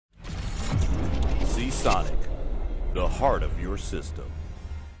Sonic, the heart of your system.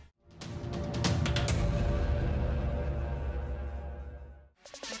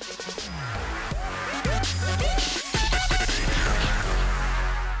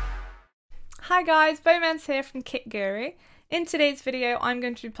 Hi guys, Bomenzzz here from Kit Guru. In today's video I'm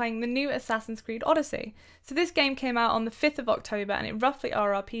going to be playing the new Assassin's Creed Odyssey. So this game came out on the 5th of October and it roughly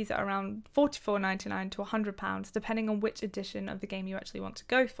RRPs at around £44.99 to £100 depending on which edition of the game you actually want to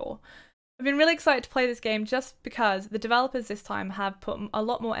go for. I've been really excited to play this game just because the developers this time have put a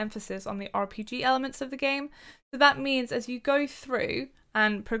lot more emphasis on the RPG elements of the game. So that means as you go through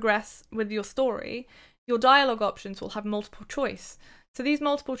and progress with your story, your dialogue options will have multiple choice. So these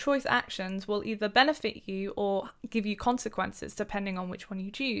multiple choice actions will either benefit you or give you consequences depending on which one you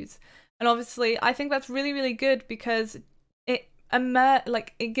choose. And obviously I think that's really, really good because it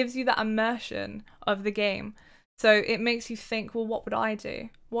gives you that immersion of the game. So it makes you think, well, what would I do?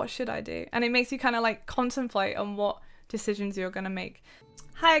 What should I do? And it makes you kind of like contemplate on what decisions you're going to make.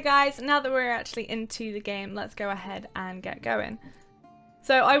 Hi guys, now that we're actually into the game, let's go ahead and get going.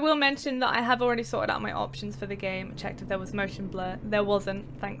 So I will mention that I have already sorted out my options for the game, checked if there was motion blur. There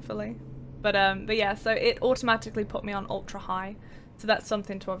wasn't, thankfully. But yeah, so it automatically put me on ultra high. So that's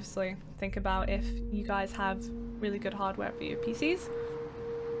something to obviously think about if you guys have really good hardware for your PCs.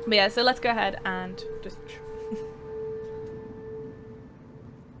 But yeah, so let's go ahead and just...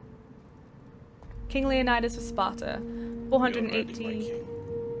 King Leonidas of Sparta, 480...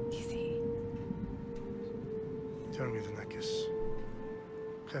 Easy. Tell me, Vinakis.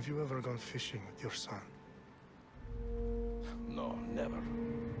 Have you ever gone fishing with your son? No, never.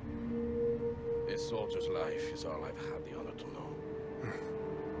 A soldier's life is all I've had the honor to know.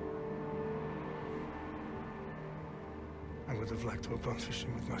 I would have liked to have gone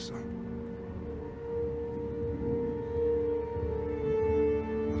fishing with my son.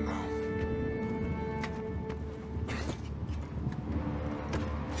 But no.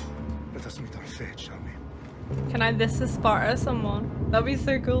 Let us meet on fate, shall we? Can I this is Sparta someone? That'd be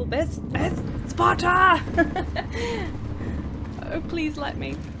so cool. This Sparta! Oh, please let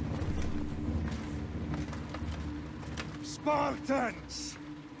me. Spartans!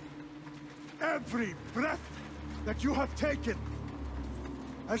 Every breath that you have taken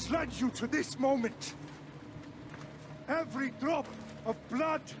has led you to this moment. Every drop of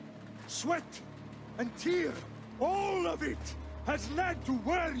blood, sweat, and tear, all of it has led to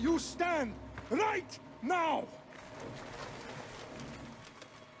where you stand right now.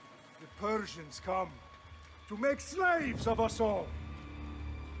 The Persians come to make slaves of us all.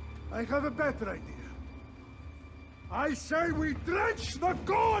 I have a better idea. I say we drench the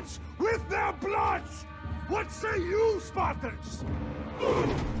gods with their blood! What say you, Spartans?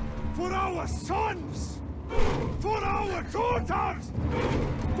 For our sons! For our daughters!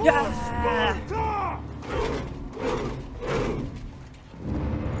 For Sparta!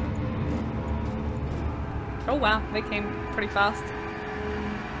 Oh wow, they came pretty fast.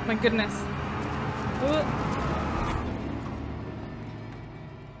 My goodness. Ooh.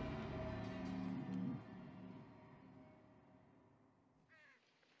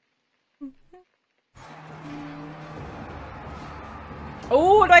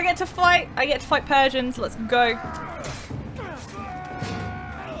 Oh, do I get to fight? I get to fight Persians. Let's go.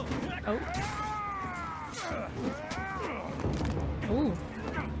 Oh. Ooh.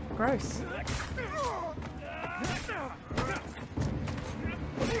 Gross.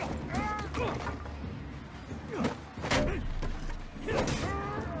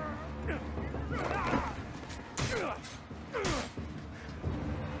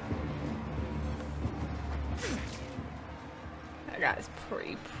 That guy's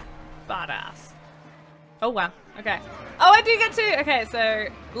pretty badass. Oh wow, okay. Oh, I do get to! Okay, so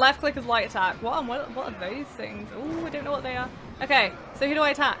left click is light attack. What are those things? Oh, I don't know what they are. Okay, so who do I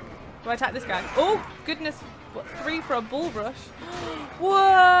attack? Do I attack this guy? Oh, goodness. What, 3 for a bull rush?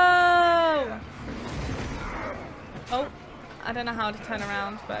 Whoa! Oh, I don't know how to turn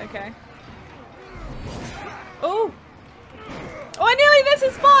around, but okay. Oh! Oh, I nearly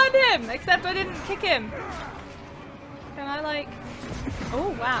missed spotted him! Except I didn't kick him. Can I like...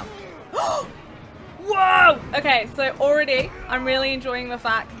 Oh, wow. Whoa! Okay, so already I'm really enjoying the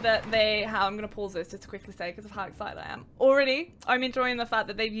fact that I'm going to pause this just to quickly say because of how excited I am. Already, I'm enjoying the fact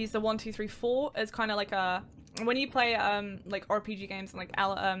that they've used the 1, 2, 3, 4 as kind of like a... When you play like RPG games and like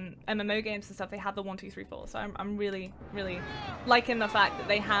MMO games and stuff, they have the 1, 2, 3, 4. So I'm really, really liking the fact that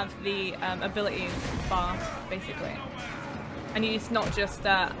they have the abilities bar, basically. And it's not just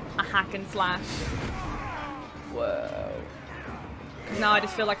a hack and slash. Whoa. Because now I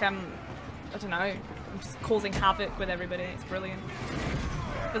just feel like I don't know, I'm just causing havoc with everybody. It's brilliant.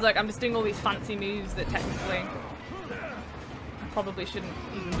 Because like I'm just doing all these fancy moves that technically I probably shouldn't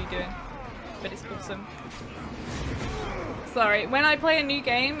even be doing, but it's awesome. Sorry, when I play a new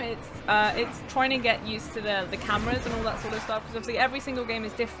game, it's trying to get used to the cameras and all that sort of stuff, because obviously every single game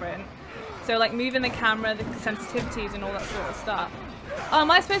is different. So like moving the camera, the sensitivities and all that sort of stuff. Oh,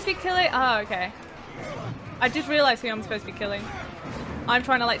 am I supposed to be killing? Oh, okay. I just realized who I'm supposed to be killing. I'm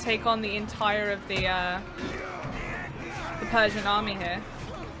trying to like take on the entire of the Persian army here.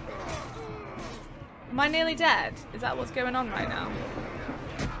 Am I nearly dead? Is that what's going on right now?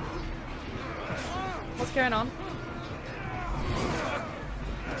 What's going on?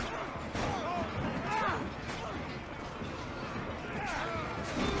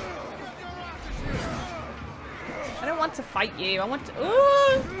 I don't want to fight you. I want to.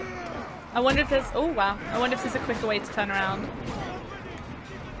 Ooh! I wonder if there's. Oh wow! I wonder if there's a quicker way to turn around.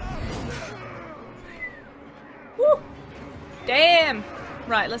 Woo! Damn!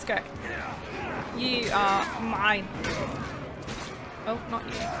 Right, let's go. You are mine. Oh, not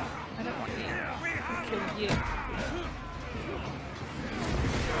you. I don't want you. I'll kill you.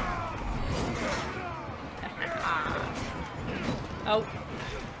 Oh.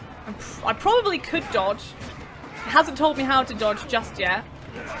 I probably could dodge. It hasn't told me how to dodge just yet.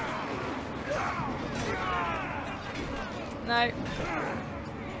 No.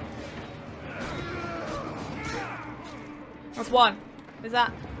 That's one. Is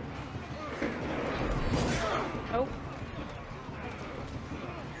that? Oh.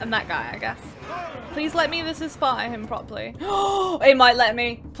 And that guy, I guess. Please let me this is spot him properly. Oh, it might let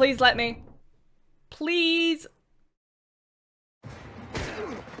me. Please let me. Please.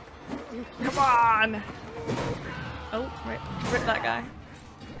 Come on. Oh, rip that guy.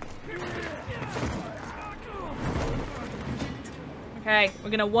 Okay, we're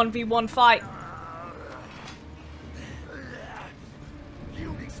gonna 1v1 fight.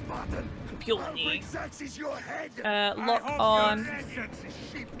 Puny. Lock on.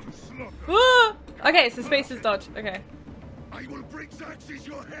 Okay, so space is dodge. Okay. I will bring Xerxes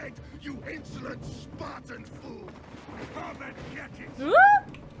your head, you insolent Spartan fool. Come and get it.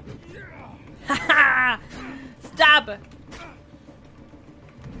 Haha! Stab!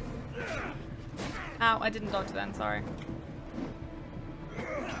 Ow, I didn't dodge then, sorry.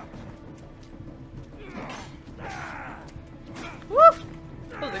 Woo!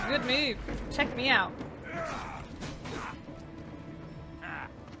 That was a good move. Check me out.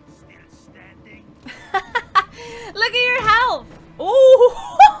 Still standing. Look at your health! Ooh!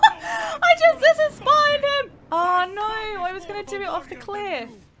 This is spotted him! Oh no, I was gonna do it off the cliff.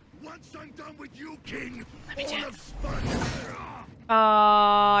 Once I'm done with you, King, Let me all check. of Sparta.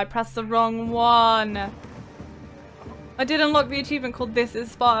 Oh, I pressed the wrong one. I did unlock the achievement called This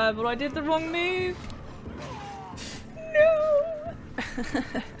is Sparta, but I did the wrong move. No!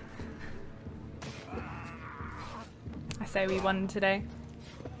 I say we won today.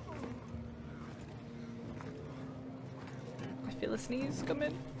 I feel a sneeze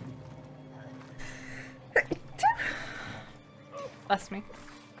coming. That's me.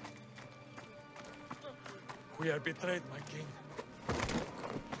 We are betrayed, my king.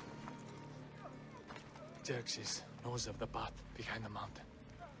 Xerxes knows of the path behind the mountain.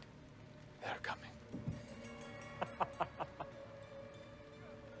 They are coming.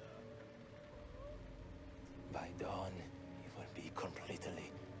 By dawn, you will be completely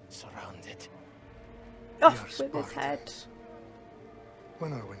surrounded. Off with his head.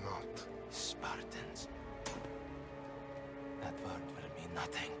 When are we not? Spartans. That word will mean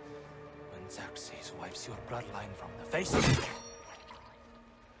nothing when Xerxes wipes your bloodline from the face of it.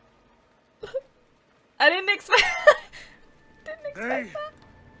 I didn't expect Day that.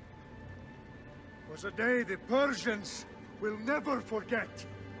 was a day the Persians will never forget.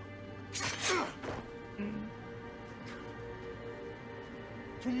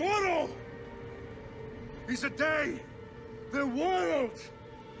 Tomorrow is a day the world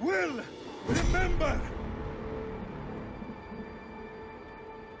will remember.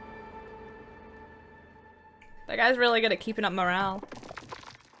 That guy's really good at keeping up morale.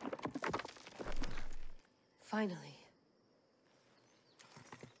 Finally.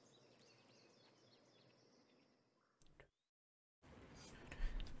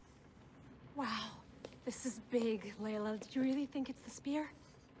 Wow, this is big, Layla. Did you really think it's the spear?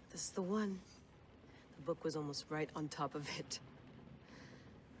 This is the one. The book was almost right on top of it.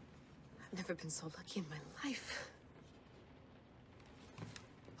 I've never been so lucky in my life.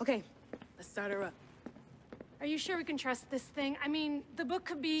 Okay, let's start her up. Are you sure we can trust this thing? I mean, the book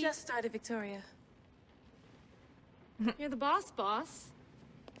could be... Just started, Victoria. You're the boss, boss.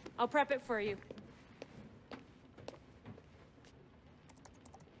 I'll prep it for you.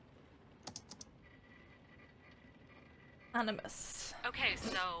 Animus. Okay,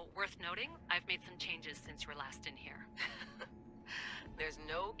 so worth noting, I've made some changes since you were last in here. There's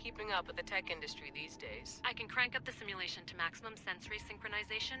no keeping up with the tech industry these days. I can crank up the simulation to maximum sensory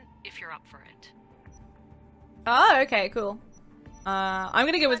synchronization if you're up for it. Oh, okay, cool. I'm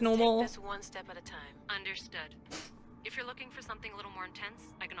gonna go with normal. Take this one step at a time. Understood. If you're looking for something a little more intense,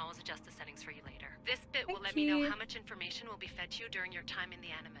 I can always adjust the settings for you later. This bit will let me know how much information will be fed to you during your time in the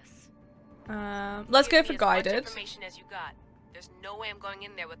Animus. Let's go Give for me as much guided. information as you got. There's no way I'm going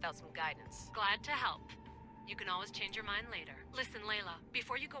in there without some guidance. Glad to help. You can always change your mind later. Listen, Layla,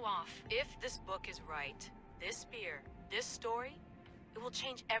 before you go off... If this book is right, this spear, this story, it will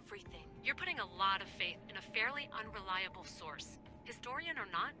change everything. You're putting a lot of faith in a fairly unreliable source. Historian or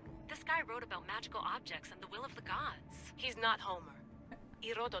not, this guy wrote about magical objects and the will of the gods. He's not Homer.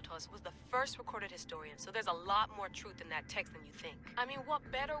 Herodotus was the first recorded historian, so there's a lot more truth in that text than you think. I mean, what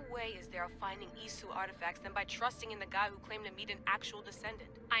better way is there of finding Isu artifacts than by trusting in the guy who claimed to meet an actual descendant?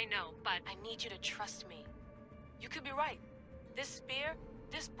 I know, but... I need you to trust me. You could be right. This spear,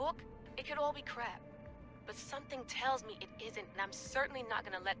 this book, it could all be crap. But something tells me it isn't, and I'm certainly not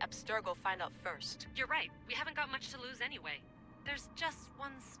gonna let Abstergo find out first. You're right. We haven't got much to lose anyway. There's just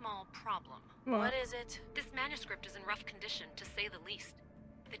one small problem. What is it? This manuscript is in rough condition, to say the least.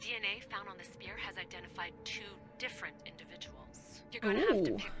 The DNA found on the spear has identified 2 different individuals. You're gonna have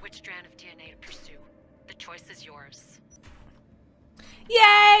to pick which strand of DNA to pursue. The choice is yours.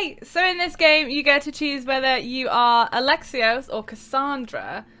 Yay! So in this game, you get to choose whether you are Alexios or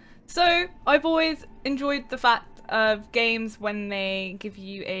Cassandra. So I've always enjoyed the fact of games when they give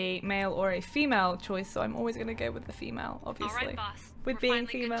you a male or a female choice, so I'm always going to go with the female, obviously. All right, boss. With We're being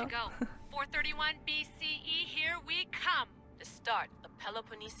finally female. Good to go. 431 BCE, here we come. The start of the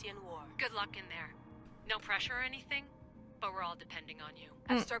Peloponnesian War. Good luck in there. No pressure or anything, but we're all depending on you.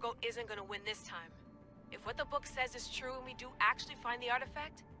 Abstergo isn't gonna win this time. If what the book says is true and we do actually find the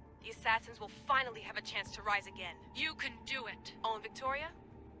artifact, the assassins will finally have a chance to rise again. You can do it. Oh, and Victoria,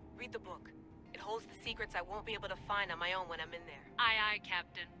 read the book. It holds the secrets I won't be able to find on my own when I'm in there. Aye, aye,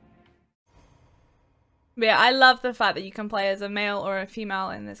 Captain. But yeah, I love the fact that you can play as a male or a female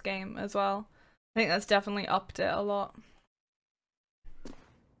in this game as well. I think that's definitely upped it a lot.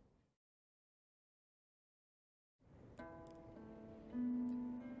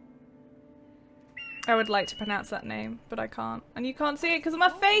 I would like to pronounce that name, but I can't. And you can't see it because of my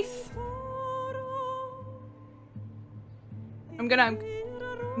face! I'm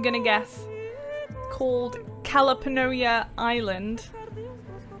gonna guess. It's called Calipanoia Island.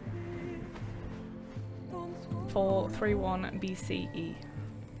 431 BCE.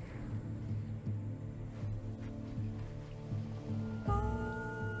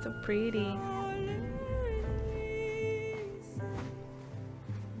 So pretty.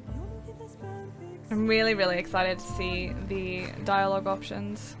 I'm really, really excited to see the dialogue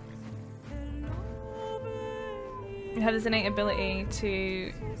options. You have this innate ability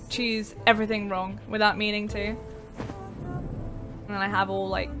to choose everything wrong without meaning to. And then I have all,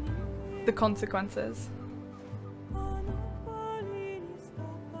 like, the consequences.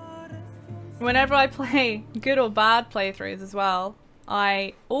 Whenever I play good or bad playthroughs as well,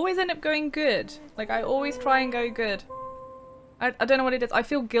 I always end up going good. Like, I always try and go good. I don't know what it is. I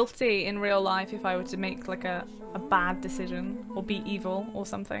feel guilty in real life if I were to make like a bad decision or be evil or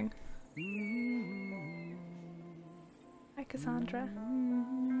something. Hi, Cassandra.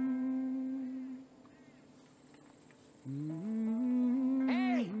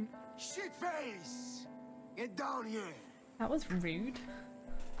 Hey! Shitface! Get down here! That was rude.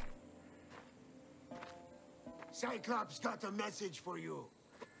 Cyclops got a message for you.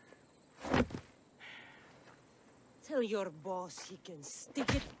 Tell your boss he can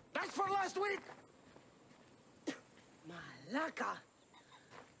stick it. That's for last week! Malaka.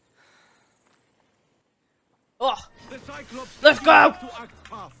 Oh, The Cyclops let's go! to act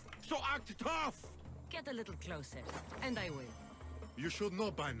tough. So act tough! Get a little closer, and I will. You should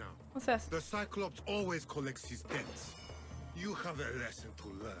know by now. What's this? The Cyclops always collects his debts. You have a lesson to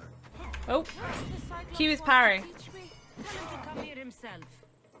learn. Oh, Q is parry. Tell him to come here himself.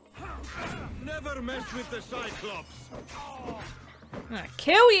 Never mess with the Cyclops! I'm gonna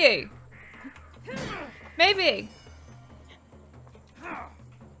kill you! Maybe.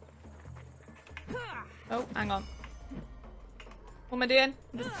 Oh, hang on. What am I doing?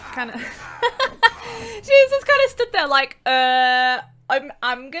 Just kind of. She just kind of stood there like,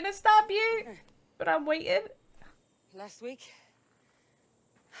 I'm gonna stab you, but I'm waiting. Last week?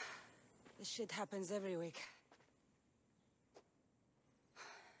 This shit happens every week.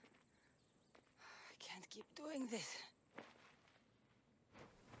 I can't keep doing this.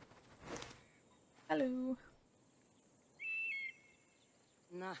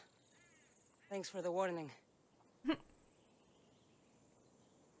 Nah. Thanks for the warning.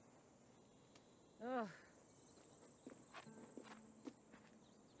 Oh.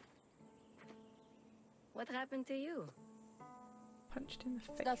 What happened to you? Punched in the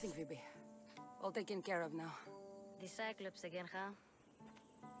face. Nothing, Phoebe. All taken care of now. The Cyclops again, huh?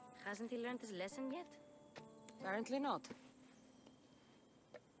 Hasn't he learned his lesson yet? Apparently not.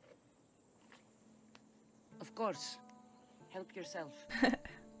 Of course. Help yourself.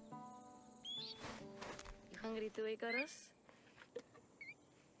 You hungry too, Icarus?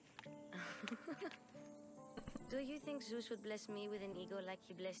 Do you think Zeus would bless me with an ego like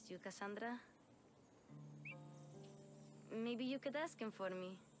he blessed you, Cassandra? Maybe you could ask him for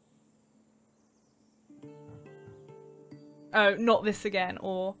me. Oh, not this again,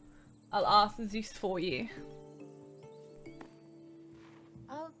 or I'll ask Zeus for you.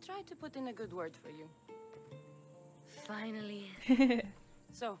 I'll try to put in a good word for you. Finally.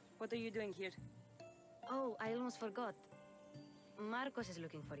 So, what are you doing here? Oh, I almost forgot. Marcos is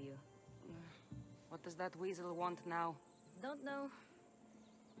looking for you. What does that weasel want now? Don't know.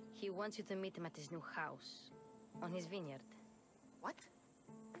 He wants you to meet him at his new house. On his vineyard. What?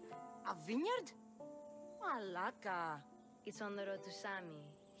 A vineyard? Malaka. It's on the road to Sami.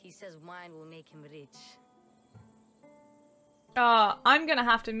 He says wine will make him rich. I'm gonna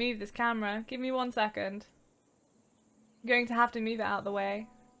have to move this camera. Give me 1 second. I'm going to have to move it out of the way.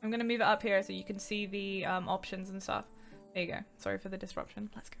 I'm gonna move it up here so you can see the options and stuff. There you go. Sorry for the disruption.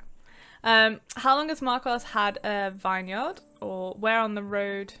 Let's go. How long has Marcos had a vineyard? Or where on the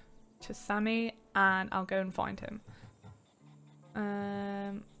road to Sami? And I'll go and find him.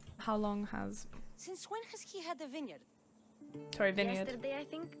 How long has... Since when has he had a vineyard? Sorry, vineyard. Yesterday, I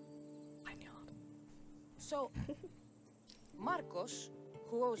think. Vineyard. So, Marcos,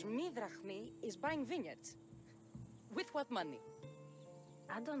 who owes me drachmi, is buying vineyards. With what money?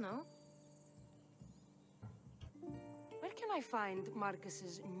 I don't know. Where can I find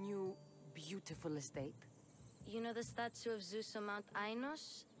Marcus's new, beautiful estate? You know the statue of Zeus on Mount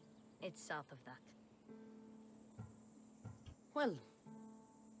Ainos? It's south of that. Well,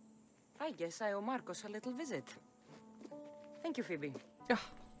 I guess I owe Marcos a little visit. Thank you, Phoebe. Ugh,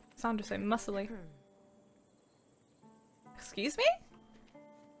 sounded so muscly. Excuse me?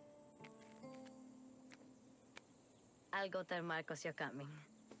 I'll go tell Marcos you're coming.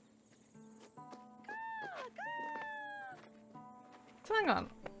 So hang on.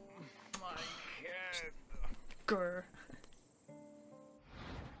 My head. Grr.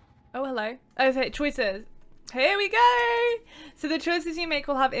 Oh, hello. Okay, choices. Here we go! So the choices you make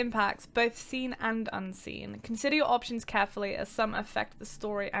will have impacts, both seen and unseen. Consider your options carefully as some affect the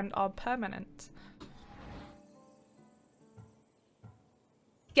story and are permanent.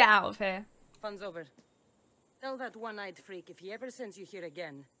 Get out of here. Fun's over. Tell that one-eyed freak if he ever sends you here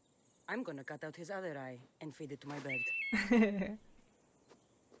again, I'm gonna cut out his other eye and feed it to my bird.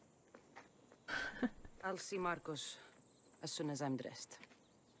 I'll see Marcos as soon as I'm dressed.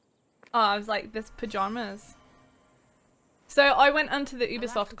 Oh, I was like, this pajamas. So I went onto the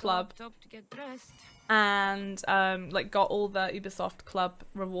Ubisoft Club to get dressed. and like got all the Ubisoft Club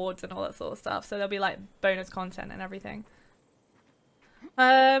rewards and all that sort of stuff. So there'll be like bonus content and everything.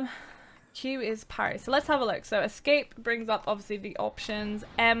 Q is parry. So let's have a look. So escape brings up obviously the options.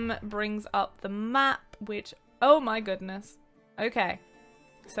 M brings up the map, which, oh my goodness. Okay.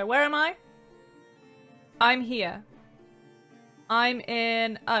 So where am I? I'm here. I'm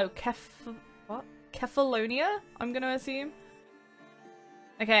in, oh, Kefalonia, I'm gonna assume.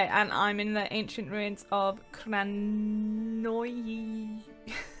 Okay, and I'm in the ancient ruins of Kranoi.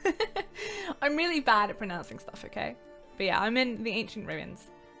 I'm really bad at pronouncing stuff, okay? But yeah, I'm in the ancient ruins.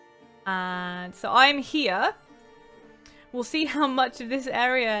 And so I'm here. We'll see how much of this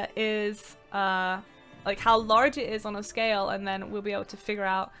area is, like how large it is on a scale, and then we'll be able to figure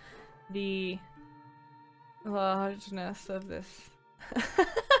out the largeness of this.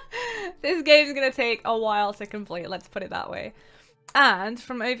 This game's gonna take a while to complete, let's put it that way. And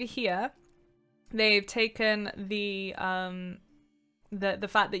from over here, they've taken the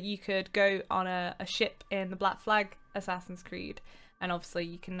fact that you could go on a ship in the Black Flag Assassin's Creed, and obviously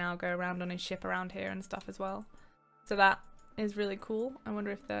you can now go around on a ship around here and stuff as well. So that is really cool. I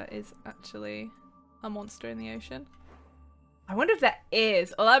wonder if there is actually a monster in the ocean. I wonder if there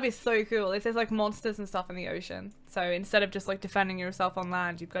is. Oh, that'd be so cool if there's like monsters and stuff in the ocean. So instead of just like defending yourself on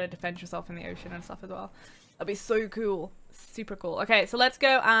land, you've got to defend yourself in the ocean and stuff as well. That'd be so cool. Super cool. Okay, so let's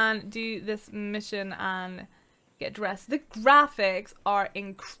go and do this mission and get dressed. The graphics are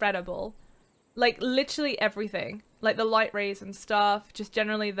incredible. Like literally everything. Like the light rays and stuff. Just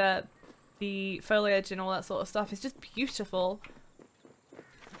generally the foliage and all that sort of stuff is just beautiful.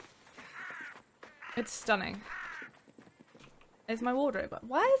 It's stunning. Is my wardrobe up?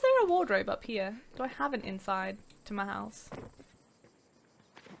 Why is there a wardrobe up here? Do I have an inside to my house?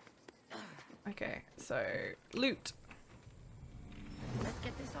 Okay, so loot. Let's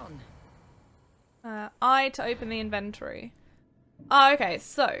get this on. I to open the inventory. Oh, okay,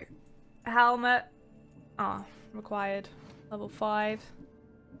 so helmet. Ah, required. Level 5.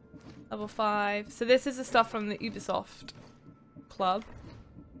 Level 5. So this is the stuff from the Ubisoft club.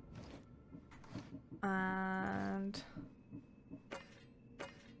 And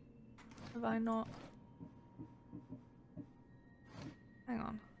have I not? Hang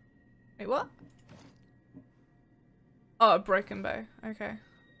on. Wait, what? Oh, a broken bow. Okay.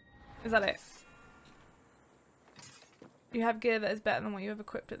 Is that it? You have gear that is better than what you have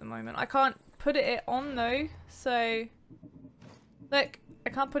equipped at the moment. I can't put it on though, so look, I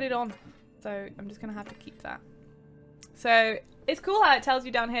can't put it on. So I'm just gonna have to keep that. So it's cool how it tells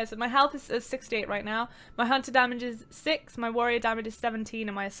you down here. So my health is 68 right now. My hunter damage is 6, my warrior damage is 17,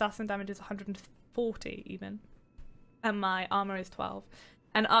 and my assassin damage is 140 even. And my armor is 12.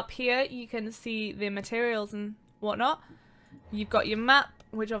 And up here you can see the materials and whatnot. You've got your map,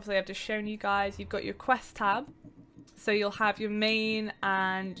 which obviously I've just shown you guys. You've got your quest tab. So you'll have your main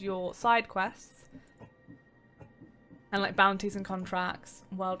and your side quests. And like bounties and contracts,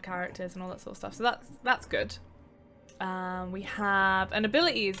 world characters and all that sort of stuff. So that's good. We have and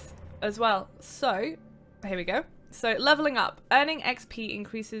abilities as well. So here we go. So leveling up. Earning XP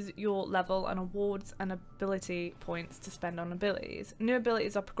increases your level and awards and ability points to spend on abilities. New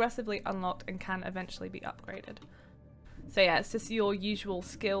abilities are progressively unlocked and can eventually be upgraded. So yeah, it's just your usual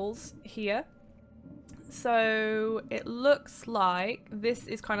skills here. So it looks like this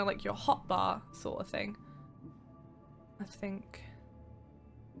is kind of like your hotbar sort of thing. I think.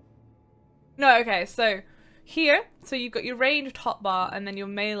 No, okay, so here, so you've got your ranged hotbar and then your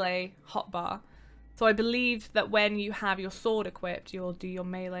melee hotbar. So I believe that when you have your sword equipped, you'll do your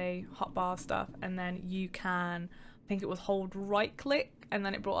melee hotbar stuff, and then you can, I think it was hold right click, and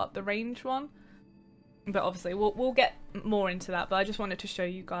then it brought up the range one. But obviously we'll get more into that, but I just wanted to show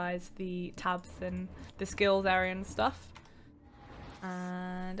you guys the tabs and the skills area and stuff.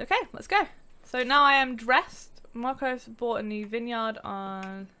 And okay, let's go. So now I am dressed. Marcos bought a new vineyard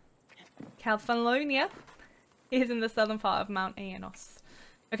on California. He is in the southern part of Mount Aenos.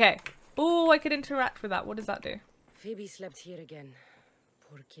 Okay. Oh, I could interact with that. What does that do? Phoebe slept here again.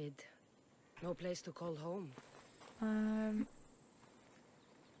 Poor kid. No place to call home.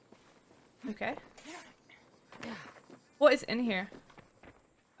 Okay. What is in here?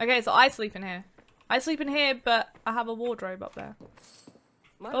 Okay, so I sleep in here. I sleep in here, but I have a wardrobe up there.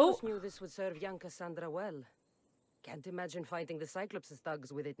 Marcos knew this would serve young Cassandra well. Can't imagine fighting the Cyclops'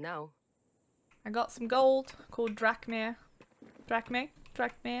 thugs with it now. I got some gold called drachma. Drachma?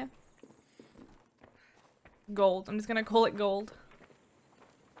 Gold. I'm just gonna call it gold.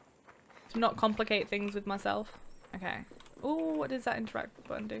 To not complicate things with myself. Okay. Oh, what does that interact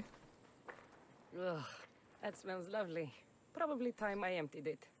button do? Ugh, that smells lovely. Probably time I emptied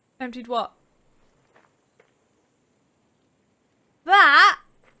it. Emptied what? That?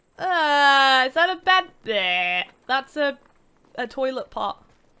 Is that a bed? Bleh. That's a toilet pot.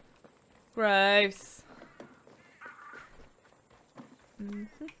 Gross.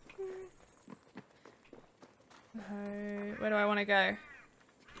 Where do I want to go?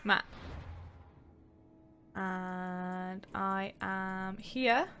 Map. And I am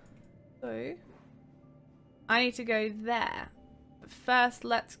here. So I need to go there. But first,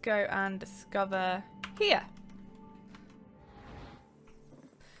 let's go and discover here.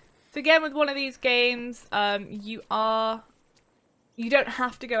 So again, with one of these games, you don't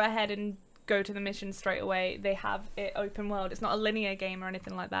have to go ahead and go to the mission straight away. They have it open world. It's not a linear game or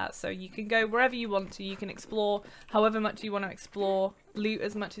anything like that. So you can go wherever you want to. You can explore however much you want to explore, loot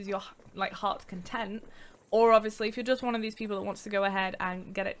as much as your heart's content. Or obviously, if you're just one of these people that wants to go ahead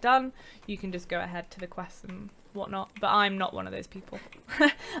and get it done, you can just go ahead to the quests and whatnot. But I'm not one of those people.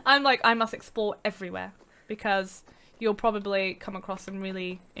 I'm like, I must explore everywhere because you'll probably come across some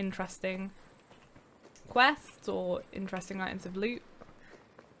really interesting quests or interesting items of loot.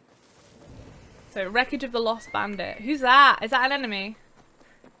 So, Wreckage of the Lost Bandit. Who's that? Is that an enemy?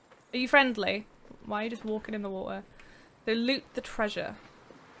 Are you friendly? Why are you just walking in the water? So, loot the treasure.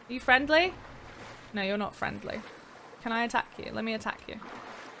 Are you friendly? No, you're not friendly. Can I attack you? Let me attack you.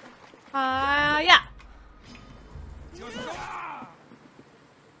 Yeah.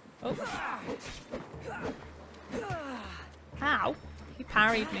 Oh. Ow. He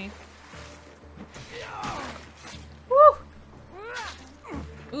parried me. Woo!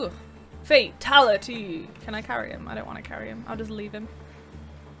 Ooh. Fatality! Can I carry him? I don't want to carry him. I'll just leave him.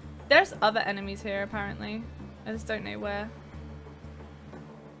 There's other enemies here apparently. I just don't know where.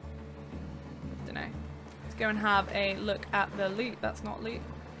 Don't know. Let's go and have a look at the loot. That's not loot.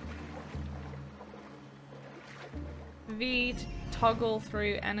 V to toggle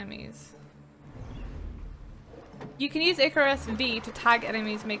through enemies. You can use Icarus V to tag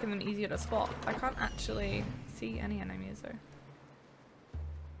enemies, making them easier to spot. I can't actually see any enemies though.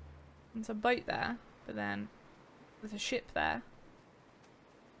 There's a boat there, but then there's a ship there.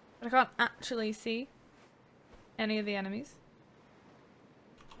 But I can't actually see any of the enemies.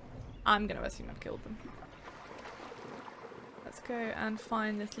 I'm gonna assume I've killed them. Let's go and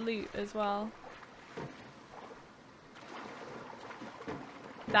find this loot as well.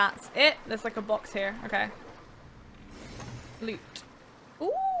 That's it. There's like a box here. Okay. Loot.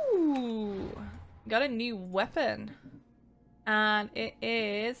 Ooh. Got a new weapon. And it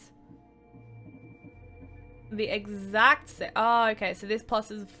is the exact same. Oh, okay. So this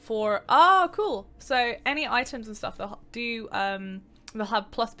plus is 4. Oh, cool. So any items and stuff they'll do they'll have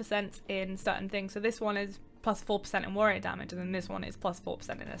 +% in certain things. So this one is +4% in warrior damage, and then this one is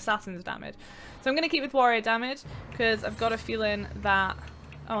 +4% in assassin's damage. So I'm gonna keep with warrior damage because I've got a feeling that.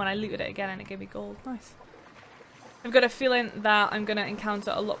 Oh, and I looted it again and it gave me gold. Nice. I've got a feeling that I'm gonna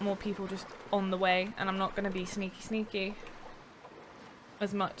encounter a lot more people just on the way, and I'm not gonna be sneaky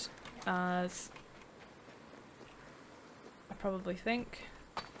as much as I probably think.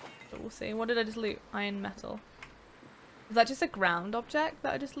 But we'll see. What did I just loot? Iron metal. Was that just a ground object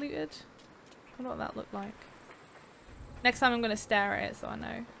that I just looted? I wonder what that looked like. Next time I'm gonna stare at it so I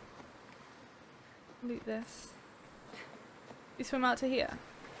know. Loot this. You swim out to here.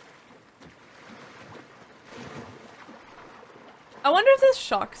 I wonder if there's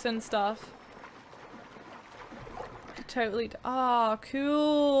sharks and stuff. Could totally. Oh,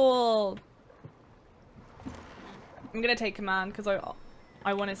 cool. I'm gonna take command because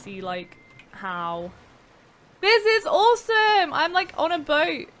I want to see like how. This is awesome. I'm like on a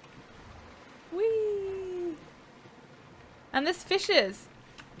boat. Whee! And this fishes.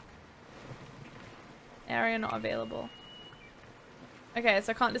 Area not available. Okay,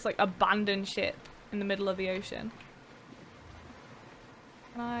 so I can't just like abandon ship in the middle of the ocean.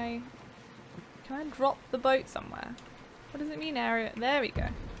 Can I drop the boat somewhere? What does it mean area? There we go.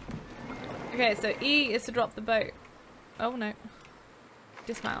 Okay, so E is to drop the boat. Oh no.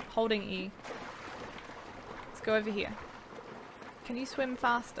 Dismount. Holding E. Let's go over here. Can you swim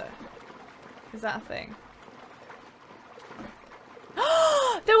faster? Is that a thing?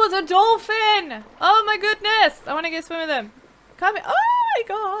 There was a dolphin! Oh my goodness! I want to go swim with him. Come here. Oh my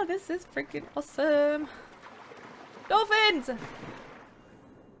god, this is freaking awesome. Dolphins!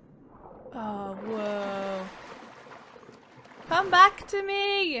 Oh, whoa. Come back to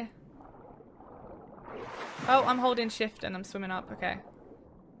me! Oh, I'm holding shift and I'm swimming up. Okay.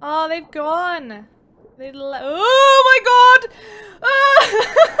 Oh, they've gone. Oh my god! Ah!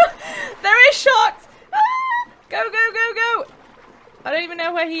 There is sharks! Ah! Go, go, go, go! I don't even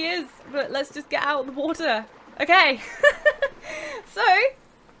know where he is, but let's just get out of the water. Okay. So,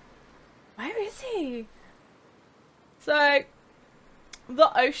 where is he? So,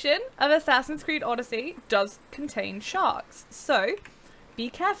 the ocean of Assassin's Creed Odyssey does contain sharks, so be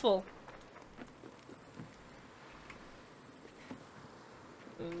careful.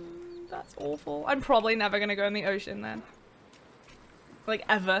 That's awful. I'm probably never gonna go in the ocean then. Like,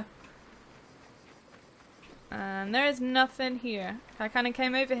 ever. And there is nothing here. I kind of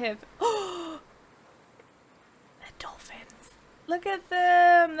came over here. Oh! They're dolphins. Look at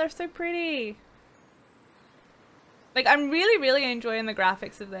them. They're so pretty. Like, I'm really enjoying the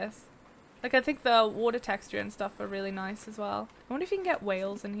graphics of this. Like, I think the water texture and stuff are really nice as well. I wonder if you can get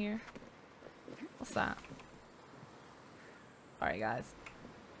whales in here. What's that? Alright, guys.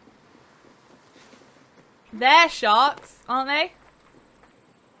 They're sharks, aren't they?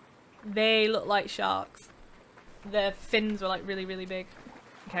 They look like sharks. Their fins were like really big.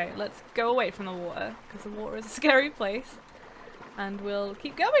 Okay, let's go away from the water because the water is a scary place. And we'll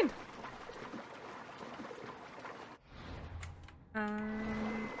keep going.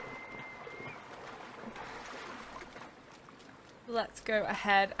 Let's go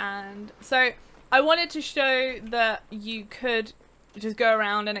ahead and... So, I wanted to show that you could just go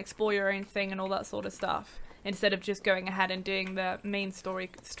around and explore your own thing and all that sort of stuff. Instead of just going ahead and doing the main story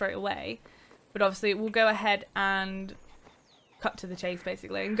straight away. But obviously we'll go ahead and cut to the chase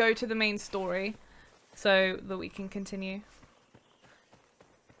basically. And go to the main story. So that we can continue.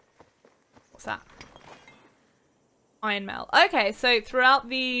 What's that? Iron metal. Okay, so throughout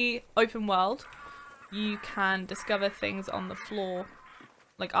the open world, you can discover things on the floor,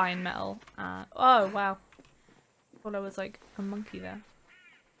 like iron metal. Oh wow! Thought I was like a monkey there.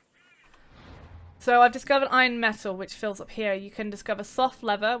 So I've discovered iron metal, which fills up here. You can discover soft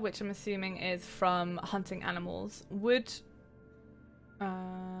leather, which I'm assuming is from hunting animals. Wood,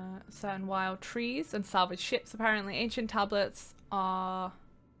 certain wild trees, and salvaged ships, apparently. Ancient tablets are...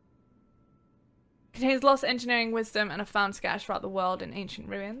 Contains lots of engineering wisdom and are found scattered throughout the world in ancient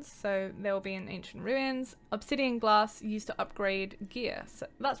ruins. So they will be in ancient ruins. Obsidian glass used to upgrade gear. So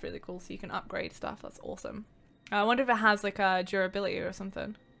that's really cool. So you can upgrade stuff. That's awesome. I wonder if it has like a durability or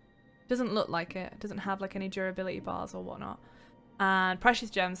something. Doesn't look like it. It doesn't have like any durability bars or whatnot. And precious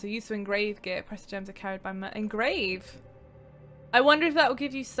gems. So used to engrave gear. Precious gems are carried by engrave. I wonder if that will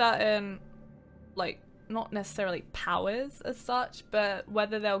give you certain, like, not necessarily powers as such, but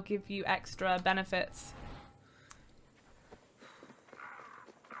whether they'll give you extra benefits.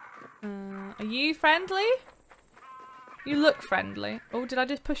 Are you friendly? You look friendly. Oh, did I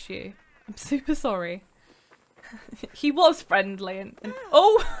just push you? I'm super sorry. He was friendly and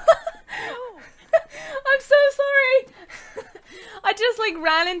oh! I'm so sorry! I just like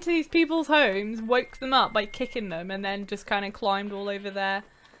ran into these people's homes, woke them up by kicking them, and then just kind of climbed all over their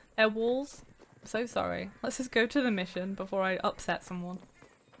walls. I'm so sorry. Let's just go to the mission before I upset someone.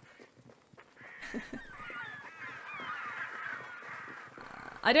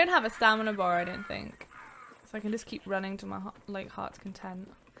 I don't have a stamina bar, I don't think. So I can just keep running to my heart's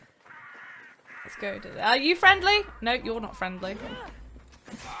content. Let's go to the— Are you friendly? No, you're not friendly.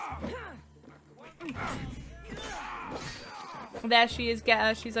 There she is, get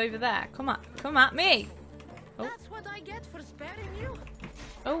her, she's over there. Come on, come at me. Oh. That's what I get for sparing you.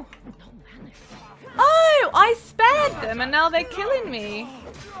 Oh. Oh, I spared them and now they're killing me.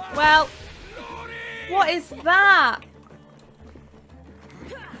 Well, what is that?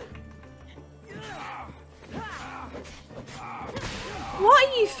 What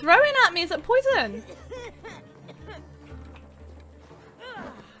are you throwing at me? Is it poison?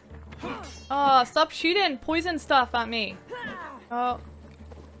 Oh, stop shooting poison stuff at me. Oh.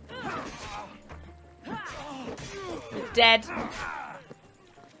 Dead.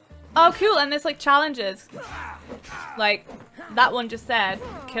 Oh, cool. And there's like challenges. Like that one just said,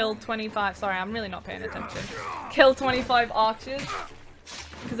 kill 25. Sorry, I'm really not paying attention. Kill 25 archers.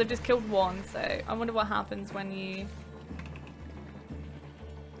 Because I've just killed one. So I wonder what happens when you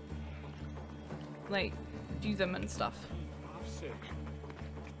like do them and stuff.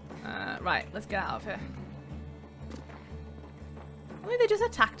 Right, let's get out of here. Oh, they just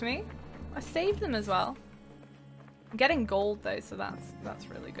attacked me. I saved them as well. I'm getting gold though, so that's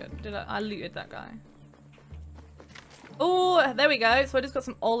really good. I looted that guy. Oh, there we go. So I just got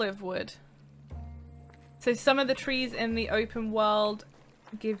some olive wood. So some of the trees in the open world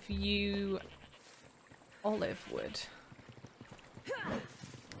give you olive wood.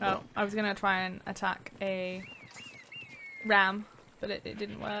 Oh, I was gonna try and attack a ram, but it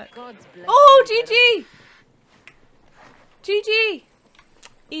didn't work. Oh, GG! GG!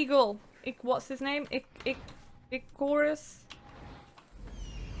 Eagle. What's his name? Icarus?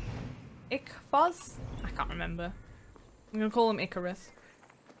 Ichthus? I can't remember. I'm gonna call him Icarus.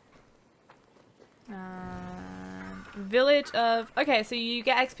 Village of... Okay, so you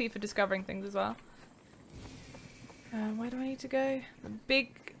get XP for discovering things as well. Where do I need to go? The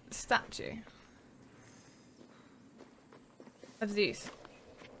big statue of Zeus.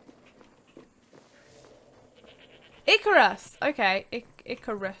 Icarus! Okay,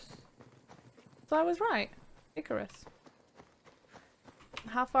 Icarus. So I was right. Icarus.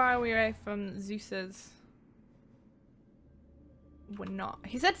 How far are we away from Zeus's? We're not.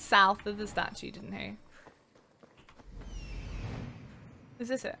 He said south of the statue, didn't he? Is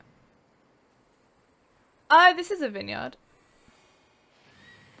this it? Oh, this is a vineyard.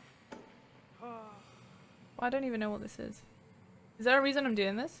 Well, I don't even know what this is. Is there a reason I'm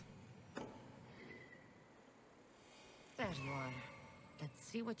doing this? There you are. Let's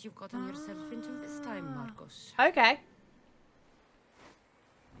see what you've gotten yourself into this time, Marcos. Okay.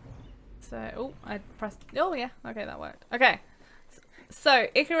 So, oh, I pressed. Oh yeah, okay, that worked. Okay. So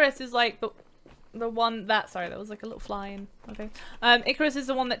Icarus is like the one that, sorry, there was like a little fly in. Okay. Icarus is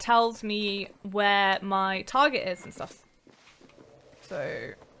the one that tells me where my target is and stuff.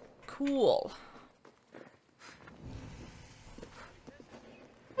 So cool.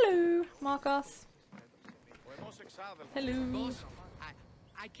 Hello, Marcos. Hello. Boss,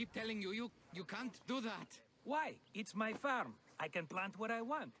 I keep telling you, you can't do that. Why? It's my farm. I can plant what I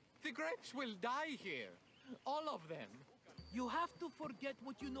want. The grapes will die here. All of them. You have to forget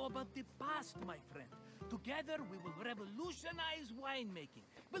what you know about the past, my friend. Together, we will revolutionize winemaking.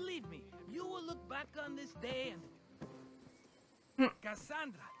 Believe me, you will look back on this day and...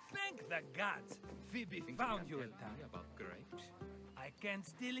 Cassandra, Thank the gods. Phoebe found you in time. About grapes? I can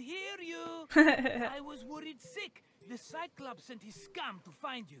still hear you. I was worried sick. The Cyclops sent his scum to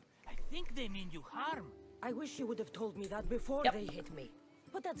find you. I think they mean you harm. I wish you would have told me that before they hit me.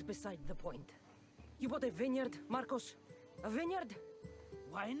 But that's beside the point. You bought a vineyard, Marcos? A vineyard?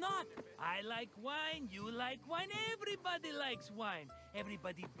 Why not? I like wine, you like wine, everybody likes wine.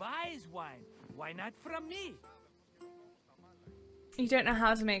 Everybody buys wine. Why not from me? You don't know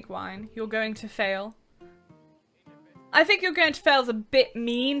how to make wine. You're going to fail. I think you're going to fail is a bit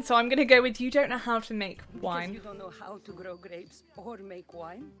mean, so I'm going to go with you don't know how to make wine. Because you don't know how to grow grapes or make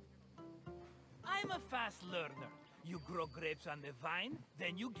wine? I'm a fast learner. You grow grapes on the vine,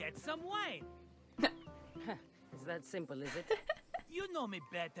 then you get some wine. Is that simple, is it? You know me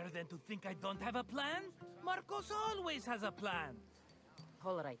better than to think I don't have a plan. Marcos always has a plan.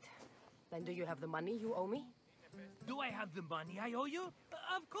 All right. Then do you have the money you owe me? Do I have the money I owe you?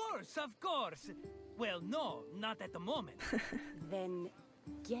 Of course, of course. Well, no, not at the moment. Then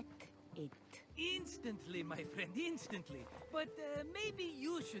get it. Instantly, my friend, instantly. But maybe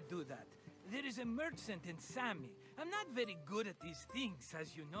you should do that. There is a merchant in Sami. I'm not very good at these things,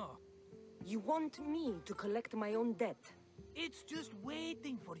 as you know. You want me to collect my own debt? It's just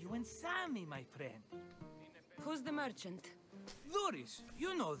waiting for you in Sami, my friend. Who's the merchant? Duris.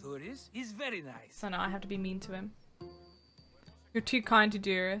 You know Duris. He's very nice. So now I have to be mean to him. You're too kind to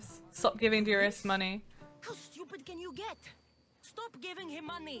Duris. Stop giving Duris money. How stupid can you get? Stop giving him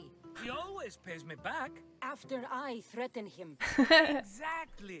money. He always pays me back. After I threaten him.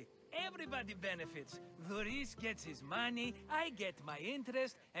 Exactly. Everybody benefits. Duris gets his money, I get my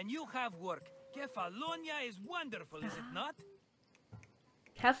interest, and you have work. Kefalonia is wonderful, is it not?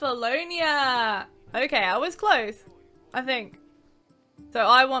 Kefalonia! Okay, I was close. I think. So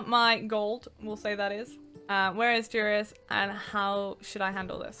I want my gold, we'll say that is. Where is Duris, and how should I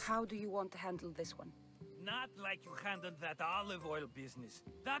handle this? How do you want to handle this one? Not like you handled that olive oil business.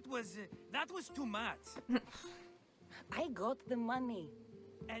 That was too much. I got the money.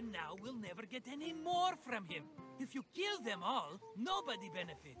 And now we'll never get any more from him. If you kill them all, nobody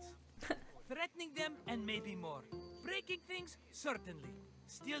benefits. Threatening them and maybe more. Breaking things, certainly.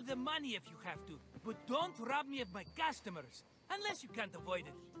 Steal the money if you have to. But don't rob me of my customers. Unless you can't avoid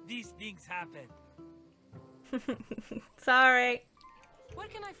it. These things happen. Sorry. Where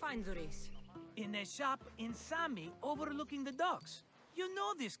can I find Duris? In a shop in Sami overlooking the docks. You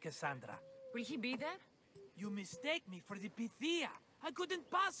know this, Cassandra. Will he be there? You mistake me for the Pythia. I couldn't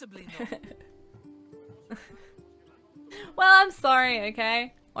possibly know. Well, I'm sorry,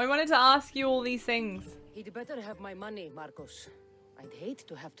 okay? I wanted to ask you all these things. He'd better have my money, Marcos. I'd hate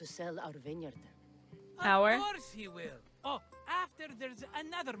to have to sell our vineyard. Our? Of course he will. Oh, after there's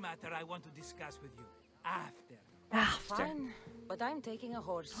another matter I want to discuss with you. After. Fine, but I'm taking a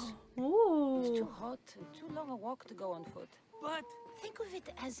horse. Ooh. It's too hot and too long a walk to go on foot. But think of it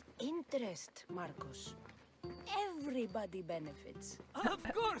as interest, Marcos. Everybody benefits. Of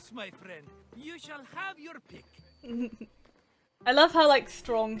course, my friend. You shall have your pick. I love how, like,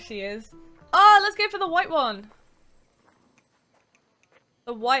 strong she is. Oh, let's go for the white one.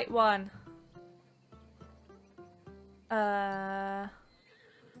 The white one.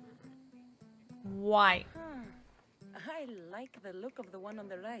 White. I like the look of the one on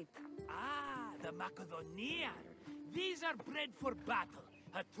the right. Ah, the Macedonian. These are bred for battle.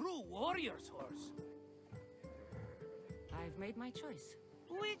 A true warrior's horse. I've made my choice.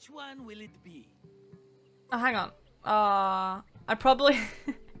 Which one will it be? Oh, hang on. I probably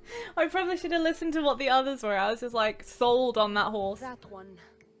I probably should have listened to what the others were. I was just like sold on that horse. That one.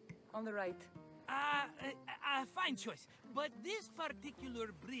 On the right. Fine choice. But this particular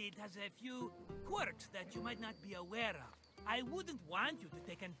breed has a few quirks that you might not be aware of. I wouldn't want you to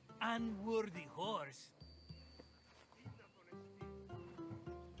take an unworthy horse.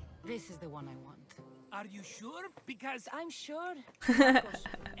 This is the one I want. Are you sure? Because I'm sure.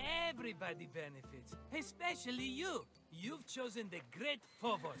 Everybody benefits, especially you. You've chosen the great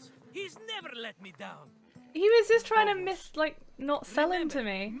Phobos. He's never let me down. He was just trying to not sell him to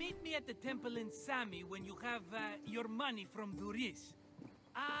me. Meet me at the temple in Sami when you have your money from Duris.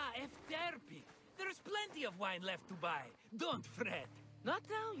 Ah, Efterpi. There's plenty of wine left to buy. Don't fret. Not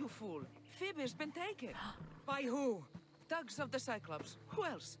now, you fool. Phoebe's been taken. By who? Thugs of the Cyclops. Who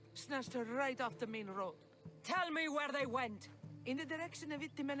else? Snatched her right off the main road. Tell me where they went. In the direction of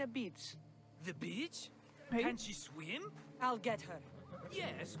Itimena Beach. The beach? Hey. Can she swim? I'll get her.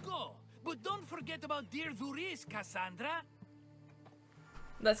 Yes, go. But don't forget about dear Duris, Cassandra.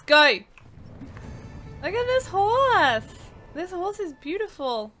 Let's go. Look at this horse. This horse is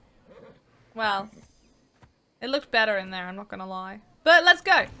beautiful. Well, it looked better in there, I'm not gonna lie. But let's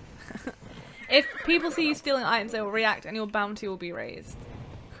go. If people see you stealing items, they will react and your bounty will be raised.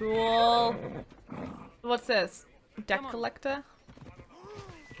 Cool. What's this? Deck collector?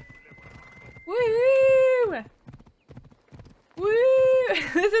 Woohoo! Woo!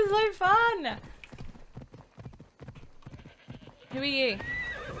 This is so fun! Who are you?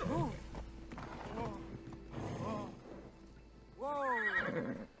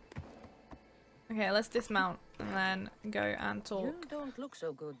 Okay, let's dismount and then go and talk. You don't look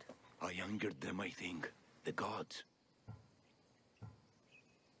so good. I angered them, I think. The gods.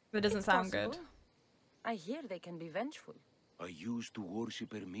 That doesn't sound good. I hear they can be vengeful. I used to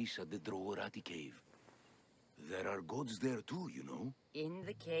worship Hermes at the Droorati cave. There are gods there too, you know. In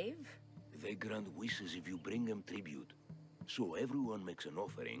the cave? They grant wishes if you bring them tribute. So everyone makes an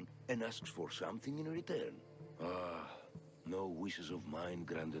offering and asks for something in return. Ah, no wishes of mine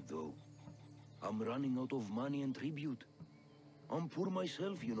granted though. I'm running out of money and tribute. I'm poor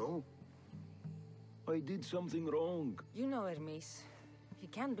myself, you know. I did something wrong. You know Hermes. He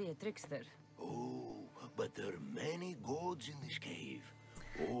can be a trickster. Oh, but there are many gods in this cave.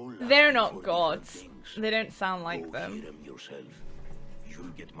 All They're not for gods. different things. They don't sound like Go them. hear them yourself.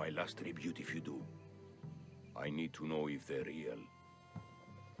 You'll get my last tribute if you do. I need to know if they're real.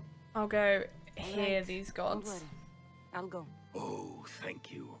 I'll go hear Right. these Don't gods. worry. I'll go. Oh,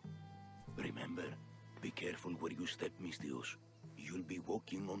 thank you. Remember, be careful where you step, Mistios. You'll be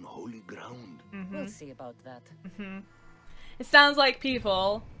walking on holy ground. We'll see about that. It sounds like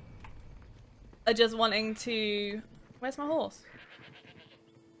people are just wanting to... Where's my horse?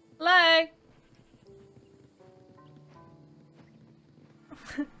 Hello?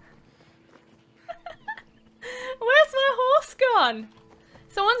 Where's my horse gone?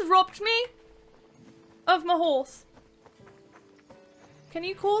 Someone's robbed me of my horse. Can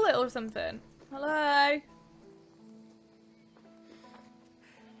you call it or something? Hello?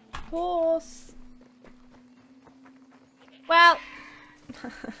 Horse. Well,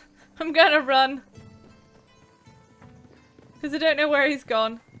 I'm gonna run. Because I don't know where he's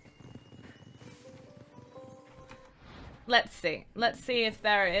gone. Let's see. Let's see if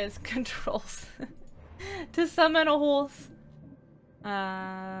there is controls to summon a horse.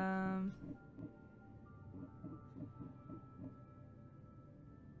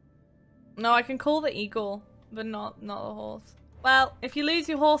 No, I can call the eagle, but not the horse. Well, if you lose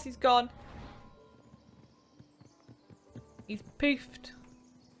your horse, he's gone. He's poofed.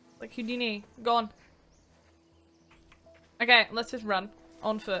 Like Houdini. Gone. Okay, let's just run.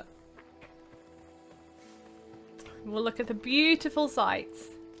 On foot. We'll look at the beautiful sights.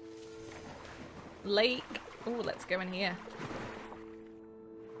 Lake. Oh, let's go in here.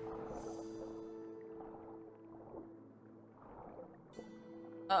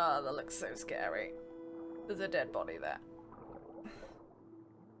 Oh, that looks so scary. There's a dead body there.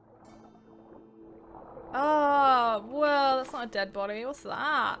 Oh, whoa, that's not a dead body. What's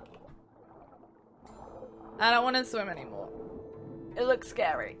that? I don't want to swim anymore. It looks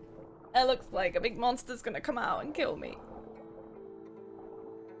scary. It looks like a big monster's gonna come out and kill me.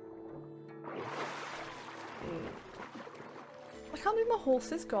 I can't believe my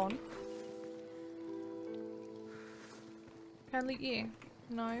horse is gone. Can I leave you?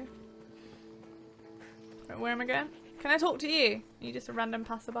 No. Where am I going? Can I talk to you? Are you just a random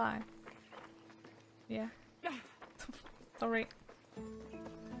passerby? Yeah. Sorry.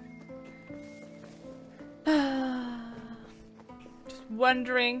 Just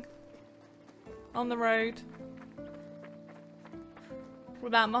wandering on the road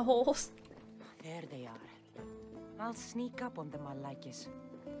without my horse. There they are. I'll sneak up on them, I like it.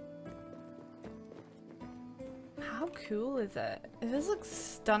 How cool is it? This looks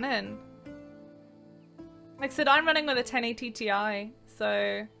stunning. Like I said, I'm running with a 1080 Ti,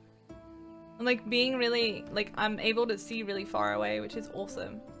 so I'm like being really, like I'm able to see really far away, which is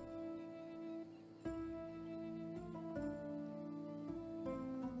awesome.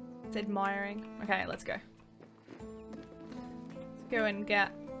 It's admiring. Okay, let's go. Let's go and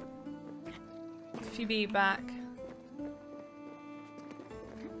get Phoebe back.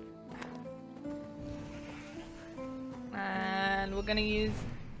 And we're gonna use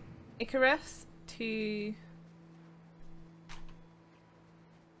Icarus to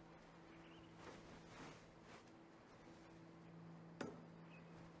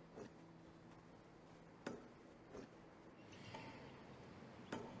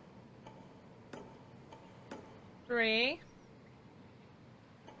three. Is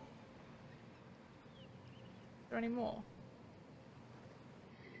there any more?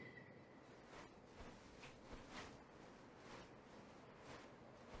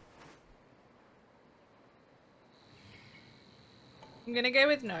 I'm gonna go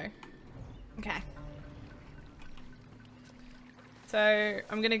with no. Okay. So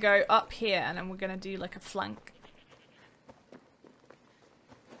I'm gonna go up here and then we're gonna do like a flank.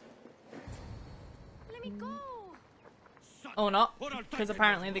 Let me go. Or not, because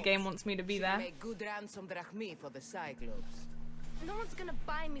apparently the game wants me to be there. Make good ransom drachmi for the Cyclops. No one's gonna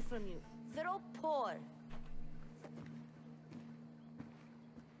buy me from you. They're all poor.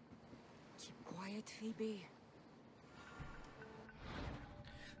 Keep quiet, Phoebe.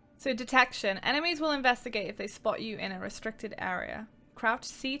 So detection. Enemies will investigate if they spot you in a restricted area. Crouch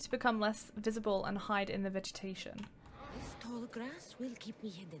C to become less visible and hide in the vegetation. This tall grass will keep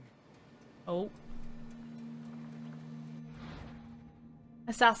me hidden. Oh.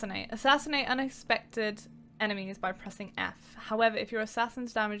 Assassinate. Assassinate unexpected enemies by pressing F. However, if your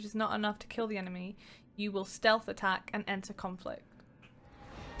assassin's damage is not enough to kill the enemy, you will stealth attack and enter conflict.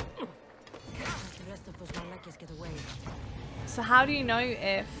 The rest of those malakas get away. So how do you know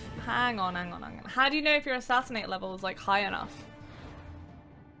if... Hang on. How do you know if your assassinate level is like high enough?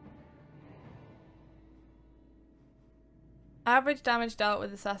 Average damage dealt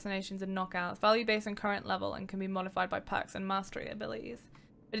with assassinations and knockouts. Value based on current level and can be modified by perks and mastery abilities.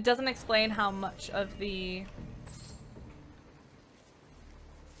 But it doesn't explain how much of the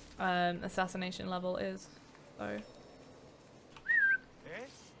assassination level is. So.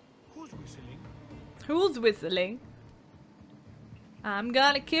 Yes? Who's whistling? Who's whistling? I'm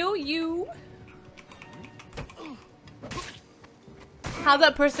gonna kill you. How's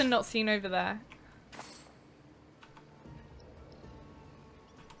that person not seen over there?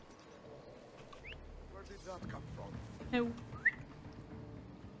 Where did that come from? No.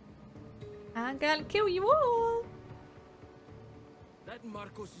 I'm gonna kill you all. That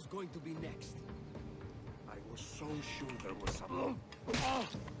Marcos is going to be next. I was so sure there was some...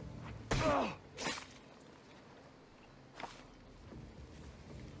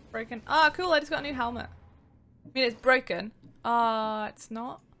 Broken. Ah, cool, I just got a new helmet. I mean, it's broken. It's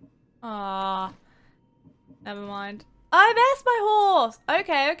not. Never mind. I've asked my horse!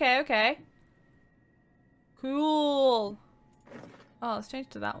 Okay. Cool. Oh, let's change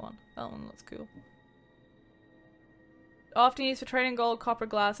to that one. That one looks cool. Often used for trading gold, copper,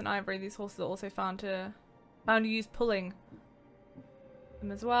 glass, and ivory, these horses are also found used pulling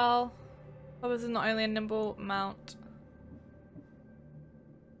them as well. This is not only a nimble mount.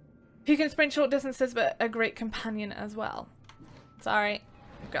 You can sprint short distances, but a great companion as well. Sorry,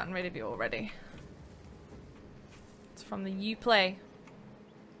 I've gotten rid of you already. It's from the Uplay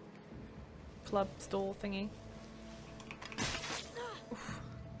club store thingy.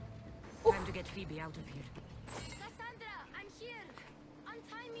 Time to get Phoebe out of here. Cassandra, I'm here.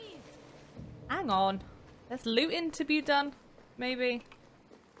 Untie me. Hang on. There's looting to be done. Maybe.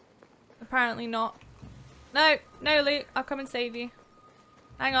 Apparently not. No loot. I'll come and save you.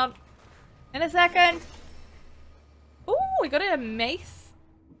 Hang on. In a second. Ooh, we got a mace.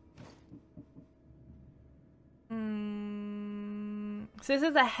 So this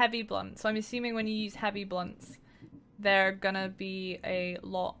is a heavy blunt. So I'm assuming when you use heavy blunts, they're gonna be a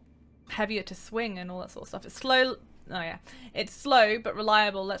lot heavier to swing and all that sort of stuff. It's slow. Oh yeah. It's slow but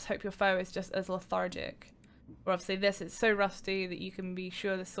reliable. Let's hope your foe is just as lethargic. Or obviously this is so rusty that you can be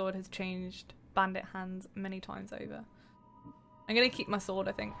sure the sword has changed bandit hands many times over. I'm gonna keep my sword,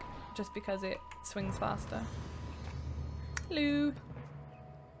 I think, just because it swings faster. Hello.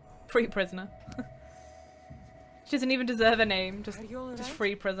 Free prisoner. She doesn't even deserve a name, just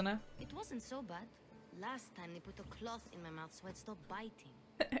free prisoner. It wasn't so bad. Last time they put a cloth in my mouth so I'd stop biting.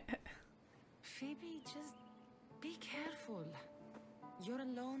 Phoebe, just be careful. You're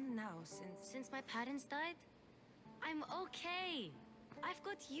alone now since my parents died? I'm okay. I've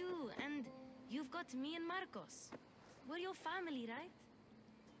got you and you've got me and Marcos. We're your family, right?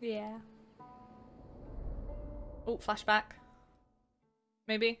 Yeah. Oh, flashback.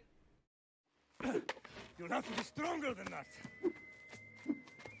 Maybe. You'll have to be stronger than that.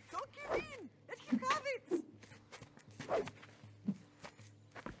 Don't give in! Let him have it!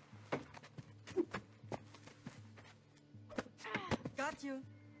 Got you.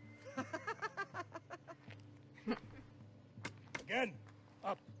 Again,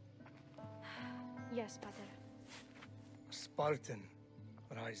 up. Yes, Pater. A Spartan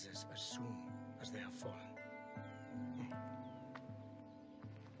rises as soon as they have fallen.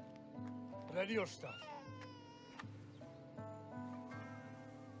 Ready your stuff.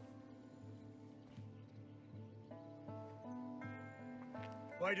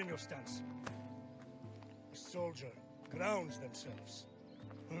 Widen your stance. A soldier grounds themselves.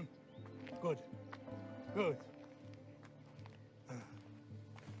 Good.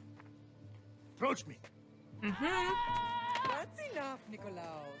 Approach me. That's enough,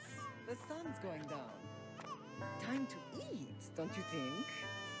 Nikolaos. The sun's going down. Time to eat, don't you think?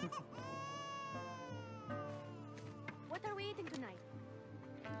 What are we eating tonight?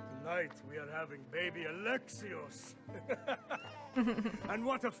 Tonight we are having baby Alexios. And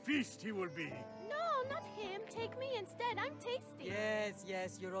what a feast he will be. No, not him. Take me instead. I'm tasty. Yes,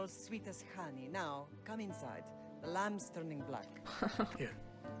 yes, you're all sweet as honey. Now, come inside. The lamb's turning black. Here.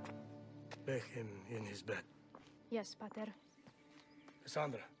 Lay him in his bed. Yes, Pater.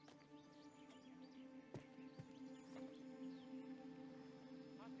 Cassandra.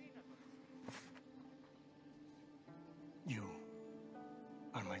 You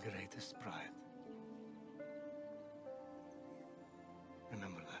are my greatest pride.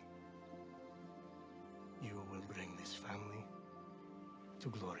 Remember that. You will bring this family to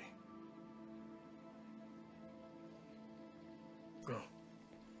glory. Go.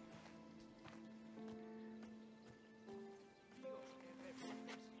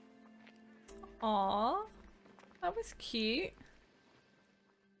 Aww, that was cute.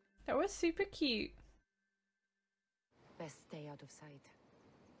 That was super cute. Best stay out of sight.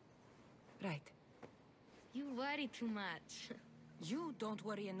 Right. You worry too much. You don't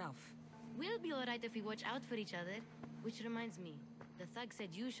worry enough. We'll be alright if we watch out for each other. Which reminds me, the thug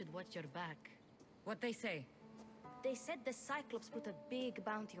said you should watch your back. What they say? They said the Cyclops put a big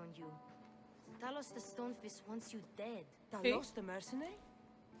bounty on you. Talos the Stonefist wants you dead. Talos the mercenary?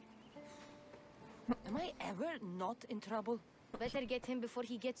 Am I ever not in trouble? Better get him before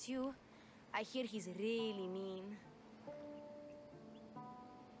he gets you. I hear he's really mean.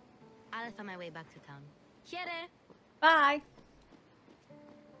 I'll find my way back to town. Here. Bye.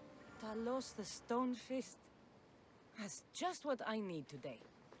 Talos the Stonefist has just what I need today.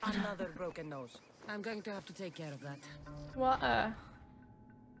 Another broken nose. I'm going to have to take care of that. What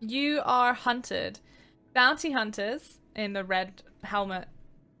You are hunted. Bounty hunters in the red helmet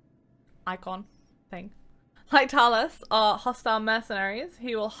icon thing, like Talos, are hostile mercenaries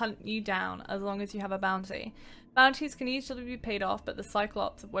who will hunt you down as long as you have a bounty. Bounties can usually be paid off, but the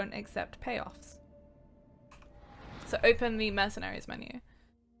Cyclops won't accept payoffs. So open the mercenaries menu.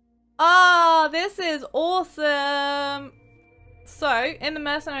 Ah, this is awesome! So, in the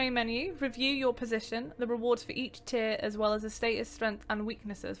mercenary menu, review your position, the rewards for each tier, as well as the status, strength, and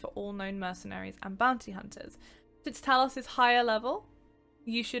weaknesses for all known mercenaries and bounty hunters. Since Talos is higher level,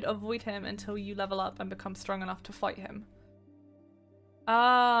 you should avoid him until you level up and become strong enough to fight him.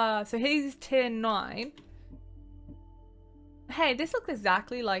 Ah, so he's tier 9. Hey, this looks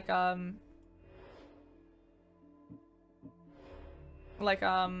exactly like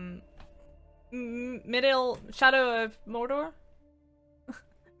Middle Shadow of Mordor?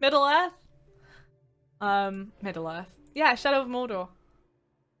 Middle Earth? Middle Earth. Yeah, Shadow of Mordor.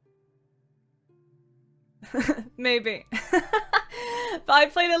 Maybe. But I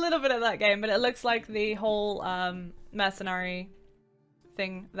played a little bit of that game, but it looks like the whole mercenary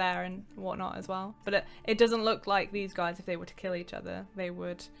thing there and whatnot as well. But it doesn't look like these guys, if they were to kill each other, they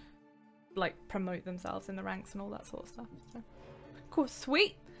would like promote themselves in the ranks and all that sort of stuff. So. Cool,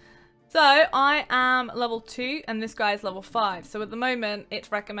 sweet. So I am level 2 and this guy is level 5. So at the moment it's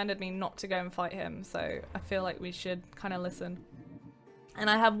recommended me not to go and fight him. So I feel like we should kind of listen. And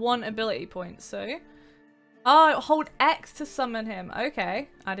I have 1 ability point, so... Oh, hold X to summon him. Okay,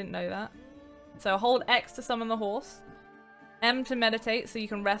 I didn't know that. So hold X to summon the horse. M to meditate so you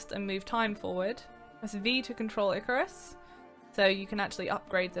can rest and move time forward. Press V to control Icarus. So you can actually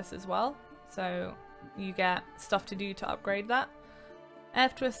upgrade this as well. So you get stuff to do to upgrade that.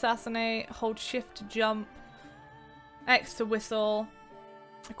 F to assassinate, hold shift to jump, X to whistle,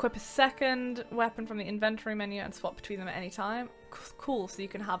 equip a second weapon from the inventory menu and swap between them at any time. Cool, so you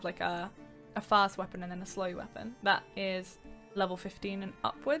can have like a fast weapon and then a slow weapon. That is level 15 and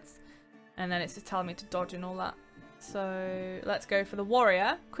upwards. And then it's just telling me to dodge and all that. So let's go for the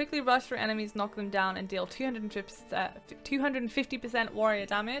warrior. Quickly rush through enemies, knock them down and deal 250% warrior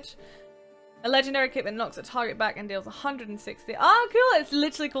damage. A legendary kick that knocks a target back and deals 160. Oh, cool! It's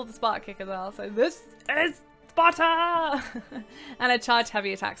literally called the Sparta kick as well. So this is Sparta! And a charge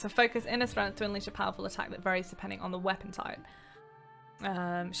heavy attack. So focus inner strength to unleash a powerful attack that varies depending on the weapon type.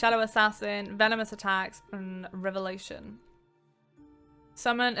 Shadow Assassin, venomous attacks, and revelation.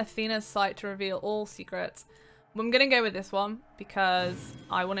 Summon Athena's sight to reveal all secrets. I'm gonna go with this one because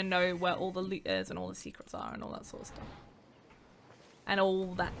I want to know where all the loot is and all the secrets are and all that sort of stuff. And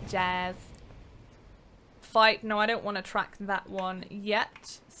all that jazz. Fight. No, I don't want to track that one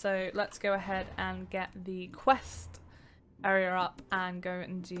yet. So let's go ahead and get the quest area up and go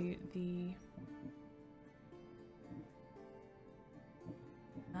and do the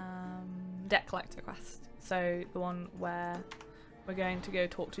debt collector quest. So the one where we're going to go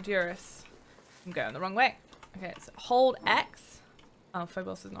talk to Duras. I'm going the wrong way. Okay, so hold X. Oh,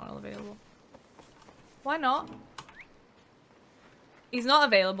 Phobos is not available. Why not? He's not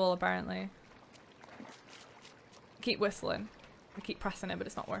available, apparently. Keep whistling. I keep pressing it, but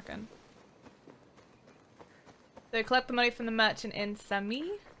it's not working. So collect the money from the merchant in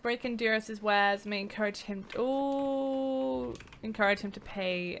Sami. Break in Duras' wares. May encourage him to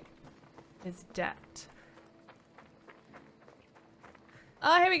pay his debt.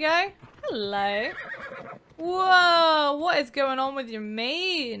 Oh, here we go. Hello. Whoa, what is going on with your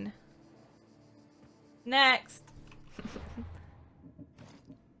mane? Next.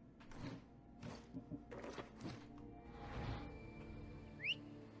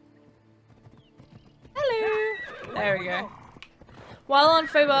 Hello. There we go. While on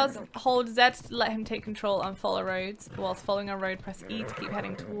Phobos, hold Z to let him take control and follow roads. Whilst following a road, press E to keep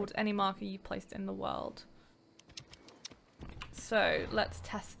heading towards any marker you placed in the world. So let's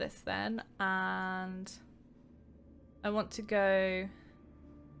test this then, and I want to go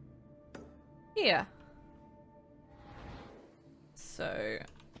here. So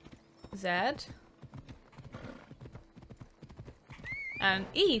Z and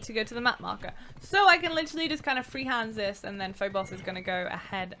E to go to the map marker. So I can literally just kind of freehand this, and then Phobos is going to go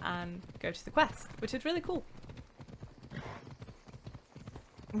ahead and go to the quest, which is really cool.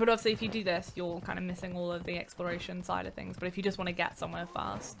 But obviously if you do this, you're kind of missing all of the exploration side of things. But if you just want to get somewhere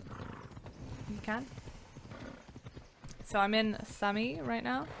fast, you can. So I'm in Sami right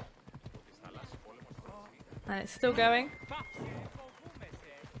now. And it's still going.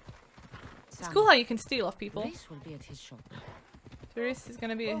 It's cool how you can steal off people. This will be at his shop. Tourist is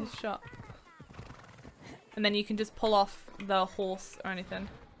going to be at his shop. And then you can just pull off the horse or anything.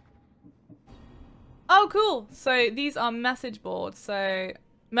 Oh, cool! So these are message boards. So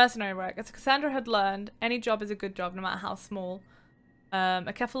mercenary work. As Cassandra had learned, any job is a good job, no matter how small.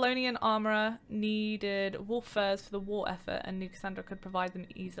 A Kephalonian armourer needed wolf furs for the war effort, and knew Cassandra could provide them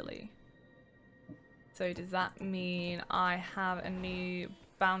easily. So does that mean I have a new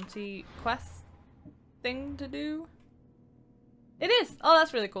bounty quest thing to do? It is! Oh,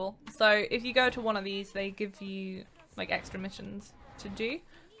 that's really cool. So if you go to one of these, they give you like extra missions to do.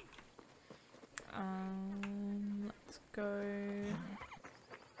 Let's go.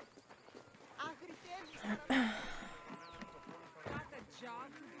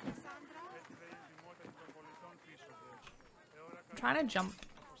 I'm trying to jump.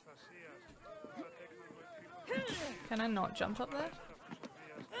 Can I not jump up there?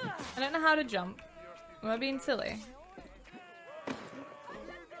 I don't know how to jump. Am I being silly?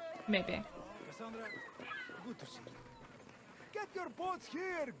 Maybe. Cassandra, good to see you. Get your boats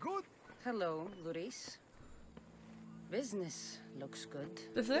here, good. Hello, Luris. Business looks good.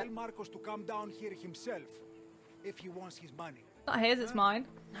 Does it? Tell Marcos to come down here himself if he wants his money. It's not his, it's mine.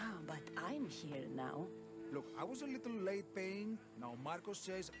 No, but I'm here now. Look, I was a little late paying. Now Marcos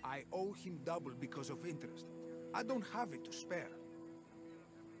says I owe him double because of interest. I don't have it to spare.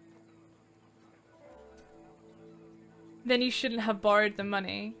 Then you shouldn't have borrowed the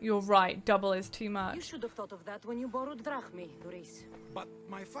money. You're right, double is too much. You should have thought of that when you borrowed drachmi, Luris. But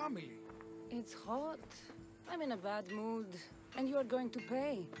my family... It's hot. I'm in a bad mood. And you are going to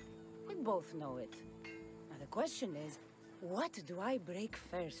pay. We both know it. Now the question is, what do I break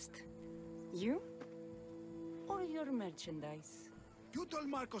first? You? Or your merchandise? You told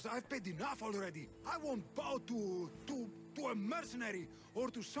Marcos I've paid enough already. I won't bow to a mercenary or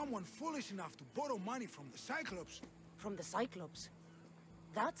to someone foolish enough to borrow money from the Cyclops. From the Cyclops?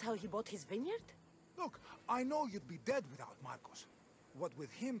 That's how he bought his vineyard? Look, I know you'd be dead without Marcos. What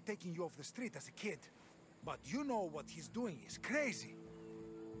with him taking you off the street as a kid. But you know what he's doing is crazy.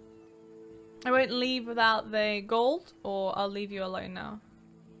 I won't leave without the gold, or I'll leave you alone now.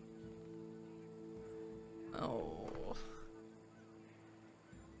 Oh.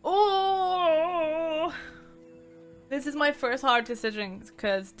 Oh! This is my first hard decision,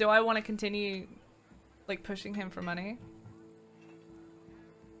 because do I want to continue like pushing him for money?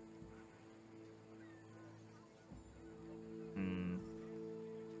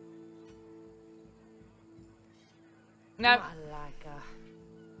 No. Malaka.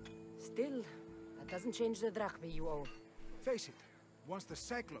 Still, that doesn't change the drachmi you owe. Face it, once the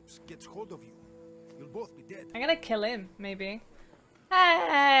Cyclops gets hold of you, you'll both be dead. I'm gonna kill him, maybe.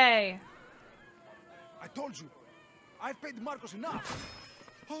 Hey! I told you, I've paid Marcos enough.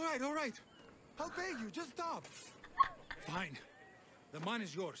 All right. I'll pay you, just stop. Fine. The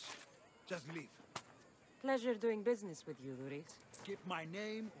money's yours. Just leave. Pleasure doing business with you, Luris. Keep my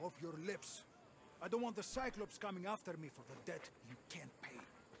name off your lips. I don't want the Cyclops coming after me for the debt you can't pay.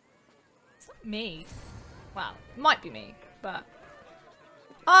 It's not me. Well, it might be me, but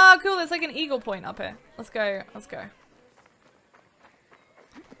Oh, cool. There's like an eagle point up here. Let's go. Let's go.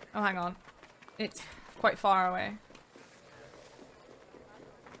 Oh, hang on. It's quite far away.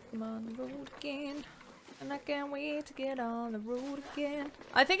 I'm on the road again. And I can't wait to get on the road again.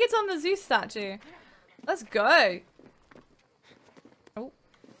 I think it's on the Zeus statue. Let's go. Oh.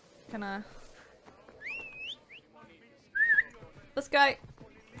 Can I? Let's go.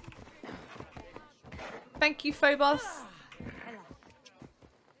 Thank you, Phobos.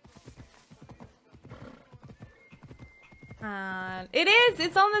 And it is!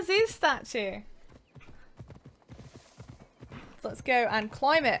 It's on the Zeus statue. So let's go and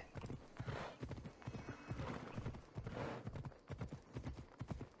climb it.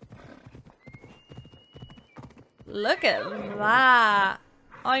 Look at that.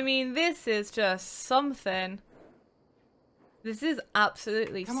 I mean, this is just something. This is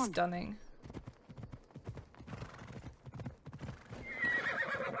absolutely stunning.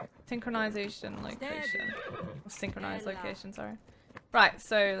 Synchronization location. Or synchronized location, sorry. Right,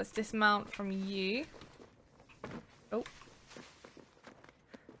 so let's dismount from you. Oh.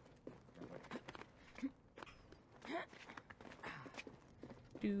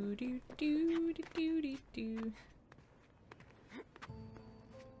 Do do do do do do do.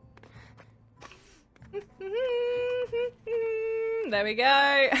 There we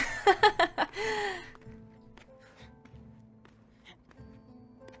go.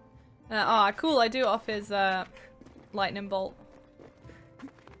 Ah, cool. I do it off his lightning bolt.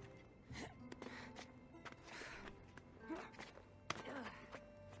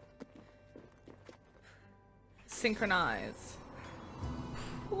 Synchronize.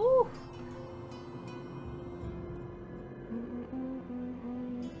 Ooh.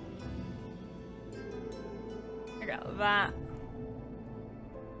 Look at that.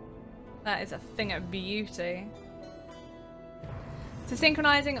 That is a thing of beauty. So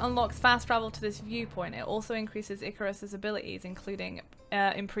synchronizing unlocks fast travel to this viewpoint. It also increases Icarus's abilities, including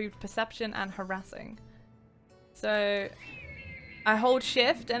improved perception and harassing. So I hold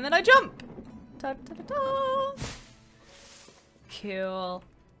shift and then I jump. Da, da, da, da. Cool.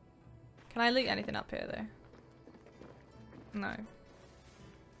 Can I loot anything up here though? No.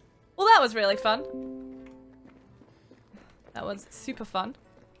 Well, that was really fun. That was super fun.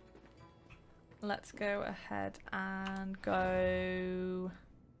 Let's go ahead and go...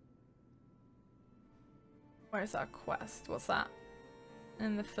 Where's our quest? What's that?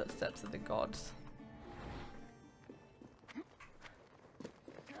 In the footsteps of the gods.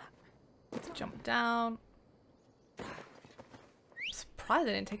 Let's jump down. I'm surprised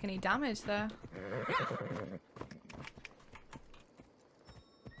I didn't take any damage there.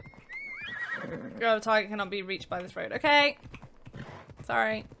 Oh, the target cannot be reached by this road. Okay.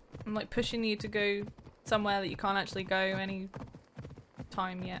 Sorry. I'm like pushing you to go somewhere that you can't actually go any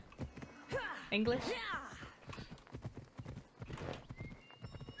time yet. English?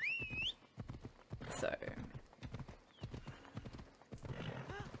 So.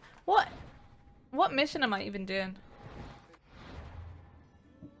 What mission am I even doing?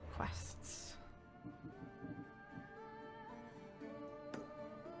 Quests.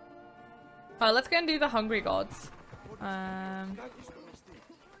 Oh, let's go and do the Hungry Gods.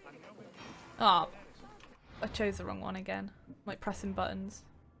 Oh, I chose the wrong one again. I'm like pressing buttons.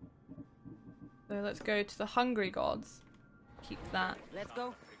 So let's go to the Hungry Gods. Keep that. Let's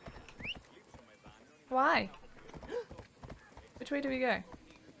go. Why? Which way do we go?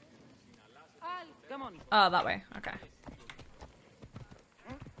 Come on. Oh, that way. Okay.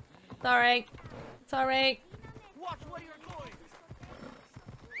 Sorry. Sorry. Watch where you're going.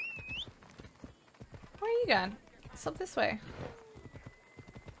 Where are you going? It's up this way.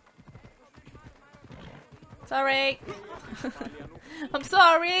 Sorry. I'm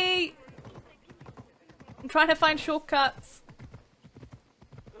sorry. I'm trying to find shortcuts.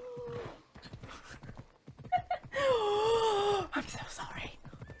 I'm so sorry.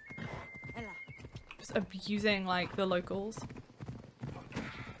 Just abusing like the locals.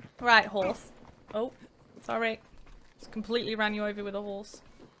 Right, horse. Oh, sorry. Just completely ran you over with a horse.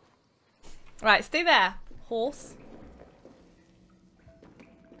 Right, stay there, horse.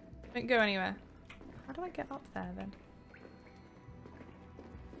 Don't go anywhere. How do I get up there then?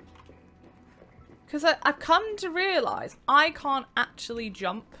 Because I've come to realise I can't actually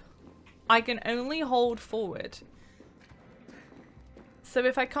jump. I can only hold forward. So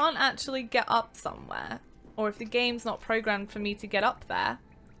if I can't actually get up somewhere, or if the game's not programmed for me to get up there,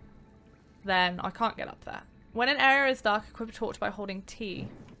 then I can't get up there. When an area is dark, equip a torch by holding T.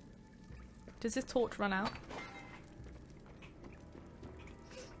 Does this torch run out?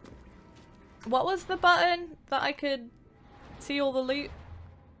 What was the button that I could see all the loot?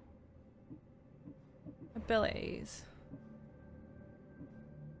 abilities.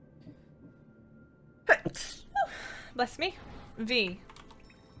 Bless me. V.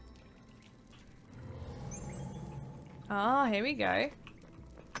 Ah, here we go.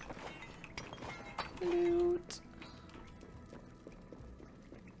 Loot.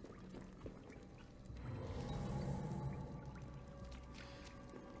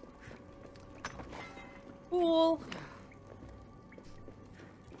 Cool.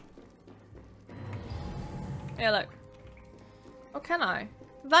 Yeah, look. Oh, can I?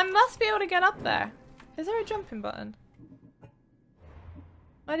 I must be able to get up there. Is there a jumping button?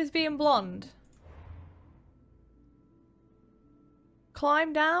 Why does being blonde?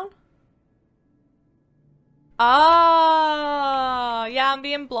 Climb down? Ah, yeah, I'm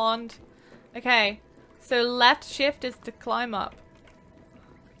being blonde. Okay, so left shift is to climb up.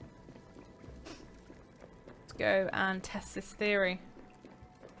 Let's go and test this theory.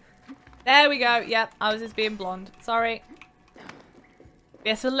 There we go. Yep, I was just being blonde. Sorry.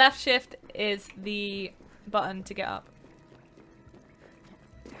 Yeah, so left shift is the button to get up.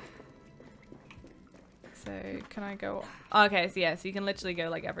 So, can I go... Okay, so yeah, so you can literally go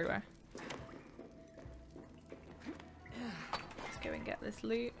like everywhere. Let's go and get this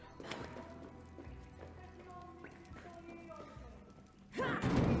loot.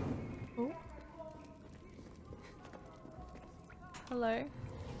 Ooh. Hello.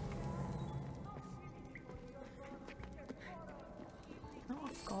 Oh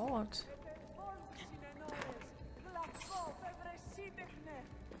god.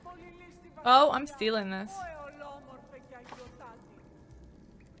 Oh, I'm stealing this.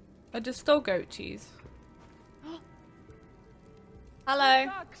 I just stole goat cheese.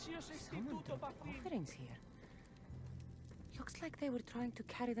 Hello. Someone dumped offerings here. Looks like they were trying to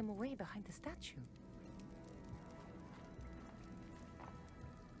carry them away behind the statue.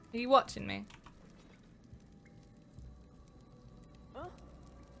 Are you watching me?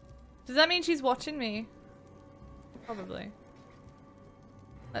 Does that mean she's watching me? Probably.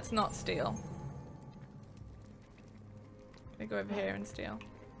 Let's not steal. Let me go over here and steal.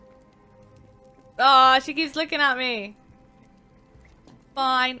 Oh, she keeps looking at me.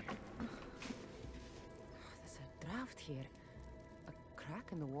 Fine. There's a draft here. A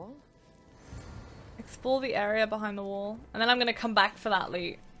crack in the wall? Explore the area behind the wall. And then I'm gonna come back for that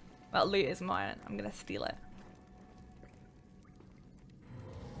loot. That loot is mine. I'm gonna steal it.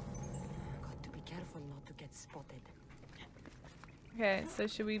 Got to be careful not to get spotted. Okay, so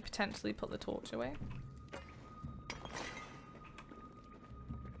should we potentially put the torch away?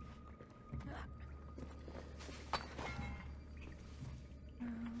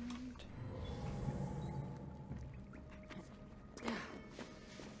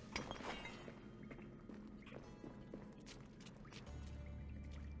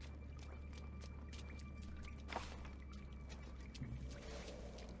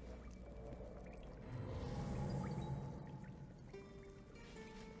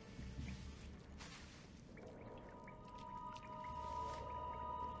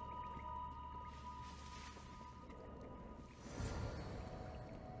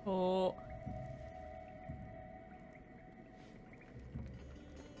 Oh.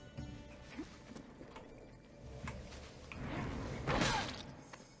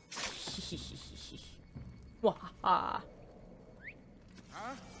 Wahaha.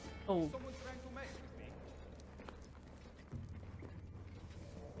 Huh? Oh. Someone trying to mess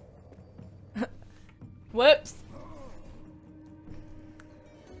with me. Whoops.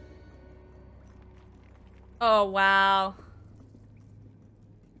 Oh, wow.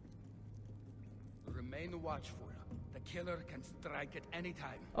 Remain watchful. The killer can strike at any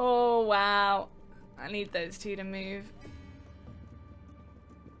time. Oh, wow. I need those two to move.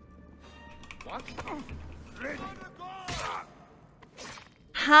 What?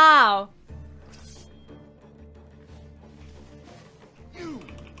 How?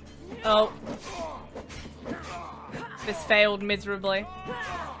 Oh. This failed miserably.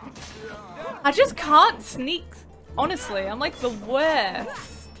 I just can't sneak. Honestly, I'm like the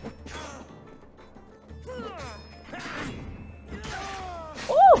worst.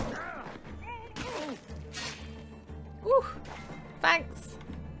 Ooh! Ooh! Thanks.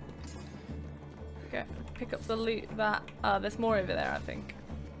 Okay, pick up the loot that... there's more over there, I think.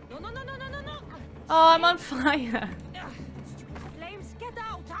 No, no, no, no, no, no, no! Oh, I'm on fire. Flames, get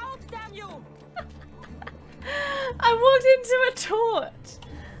out! Out, damn you! I walked into a torch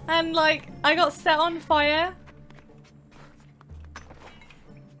and like I got set on fire.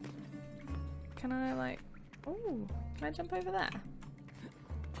 Can I like... Ooh, can I jump over there?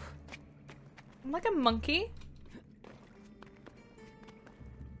 I'm like a monkey.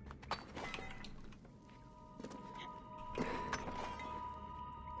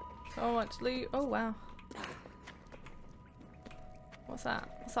 So much loot. Oh wow. What's that?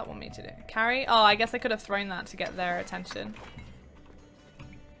 What's that want me to do? Carry? Oh, I guess I could have thrown that to get their attention.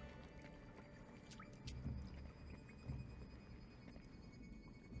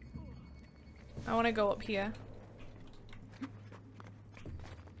 I want to go up here.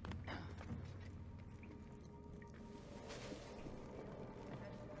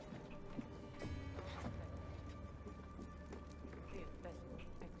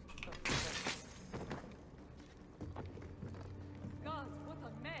 God, what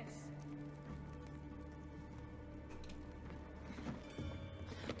a mess.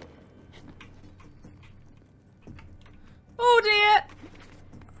 Oh dear!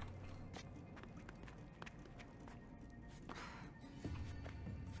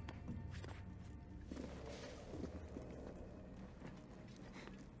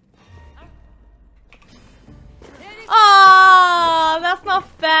 Oh, that's not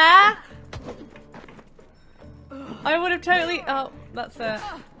fair. I would have totally. Oh, that's it.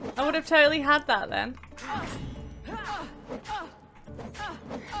 I would have totally had that then.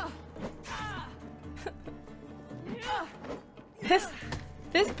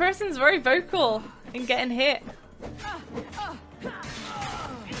 This person's very vocal in getting hit.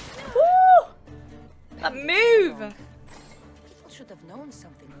 Woo! That move. People should have known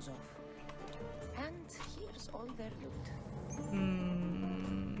something was off. And here's all their loot.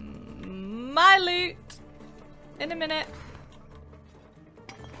 My loot. In a minute.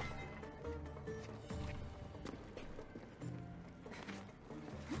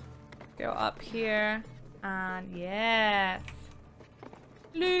 Go up here. And yes.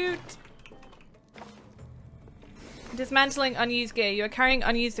 Loot. Dismantling unused gear. You are carrying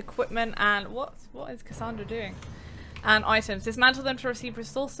unused equipment and what is Cassandra doing? And items. Dismantle them to receive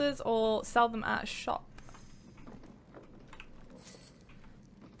resources or sell them at a shop.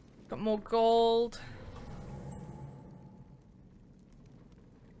 Got more gold.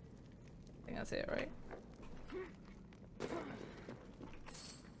 I think that's it, right?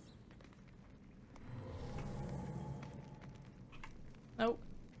 Nope.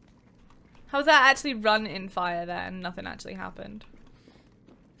 How's that actually run in fire there and nothing actually happened?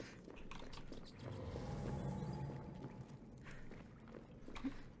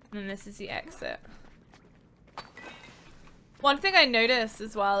 And then this is the exit. One thing I noticed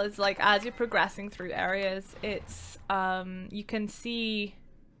as well is like as you're progressing through areas, it's you can see,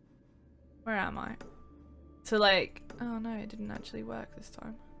 where am I? So like, oh no, it didn't actually work this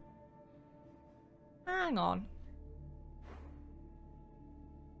time. Hang on.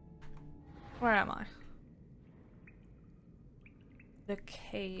 Where am I? The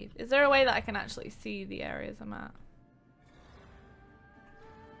cave. Is there a way that I can actually see the areas I'm at?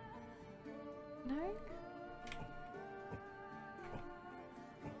 No?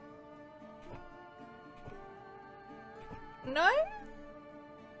 No?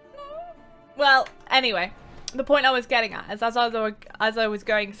 No? Well, anyway, the point I was getting at is as I was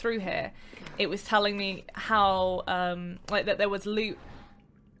going through here, it was telling me how, like that there was loot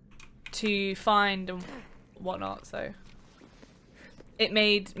to find and whatnot, so it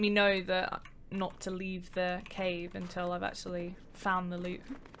made me know that not to leave the cave until I've actually found the loot,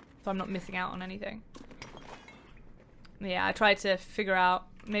 so I'm not missing out on anything. Yeah, I tried to figure out,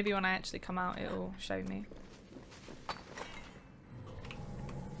 maybe when I actually come out it'll show me. I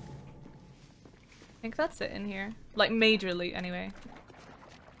think that's it in here. Like major loot anyway.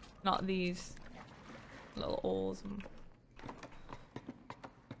 Not these little ores.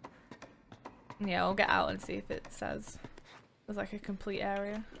 Yeah, I'll get out and see if it says there's like a complete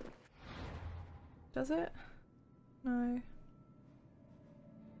area. Does it? No.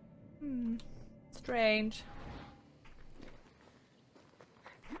 Strange.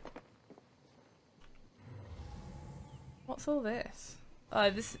 What's all this?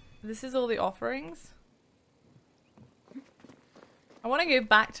 This is all the offerings. I want to go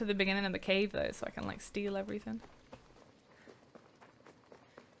back to the beginning of the cave though, so I can like steal everything.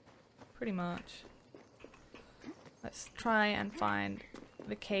 Pretty much. Let's try and find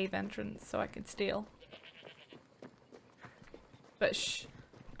the cave entrance so I can steal. But shh,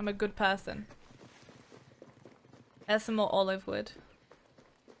 I'm a good person. There's some more olive wood.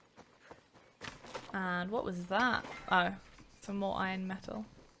 And what was that? Oh, some more iron metal.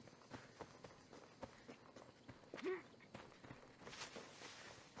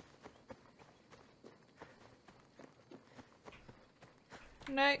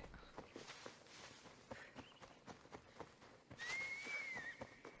 No.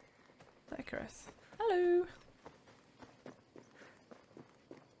 Icarus. Hello.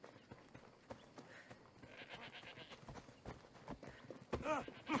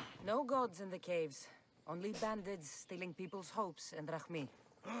 No gods in the caves. Only bandits stealing people's hopes and Rahmi.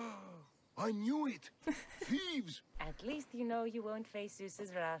 I knew it! Thieves! At least you know you won't face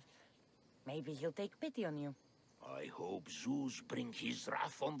Zeus's wrath. Maybe he'll take pity on you. I hope Zeus brings his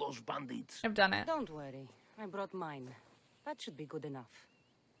wrath on those bandits. I've done it. Don't worry. I brought mine. That should be good enough.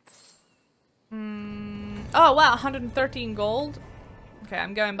 Oh wow, 113 gold. Okay,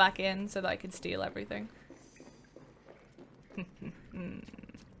 I'm going back in so that I can steal everything.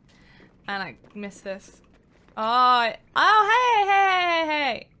 And I missed this. Oh,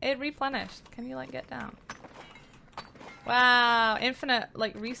 hey! It replenished. Can you like get down? Wow, infinite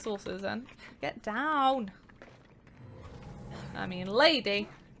like resources then. Get down. I mean, lady,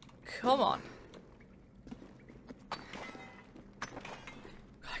 come on. I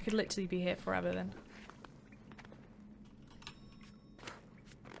could literally be here forever then.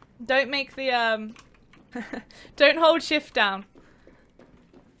 Don't make the don't hold shift down.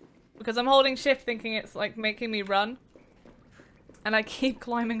 Because I'm holding shift thinking it's like making me run. And I keep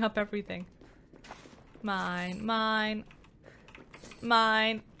climbing up everything. Mine. Mine.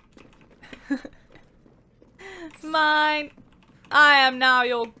 I am now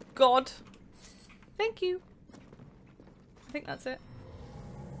your god. Thank you. I think that's it.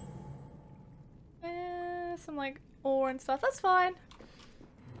 Some like ore and stuff. That's fine.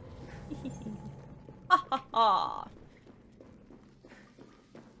 Ha ha ha.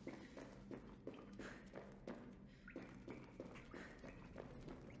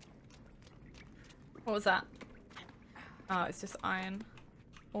 What was that? Oh, it's just iron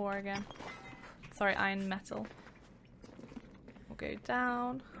ore again. Sorry, iron metal. We'll go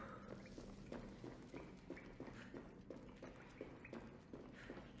down.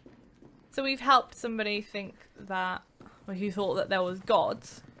 So we've helped somebody think that, or who thought that there was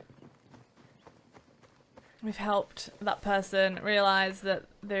gods. We've helped that person realize that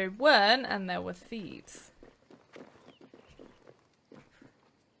there weren't and there were thieves.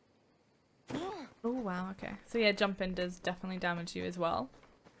 Oh wow, okay. So yeah, jumping does definitely damage you as well.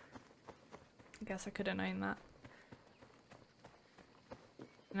 I guess I could have known that.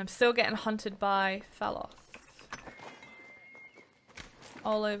 And I'm still getting hunted by Phalos.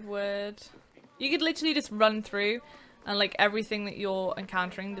 Olive wood. You could literally just run through and like everything that you're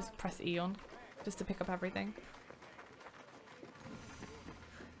encountering, just press E on. Just to pick up everything.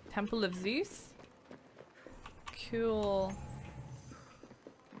 Temple of Zeus? Cool.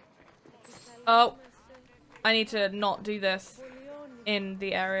 Oh, I need to not do this in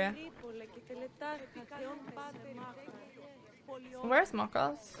the area. Where's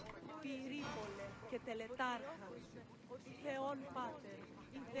Marcos?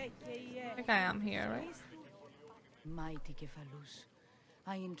 I think I am here, right? Mighty Cephalus,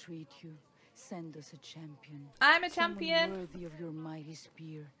 I entreat you, send us a champion. I'm a champion. Someone worthy of your mighty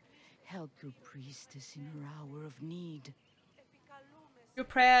spear. Help your priestess in her hour of need. Your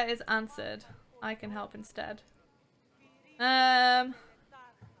prayer is answered. I can help instead. I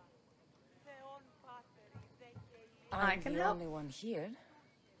I'm can the help. only one here,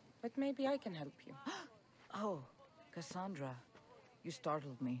 but maybe I can help you. Oh, Cassandra, you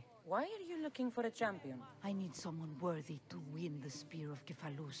startled me. Why are you looking for a champion? I need someone worthy to win the Spear of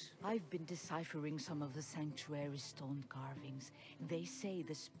Cephalus. I've been deciphering some of the sanctuary's stone carvings. They say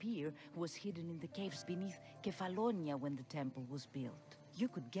the spear was hidden in the caves beneath Kefalonia when the temple was built. You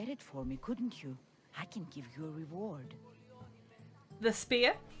could get it for me, couldn't you? I can give you a reward. The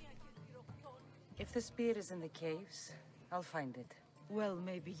spear? If the spear is in the caves, I'll find it. Well,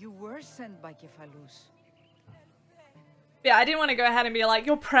 maybe you were sent by Cephalus. Yeah, I didn't want to go ahead and be like,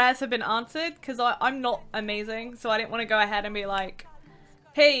 your prayers have been answered, because I'm not amazing, so I didn't want to go ahead and be like,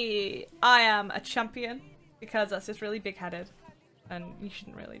 hey, I am a champion, because that's just really big-headed, and you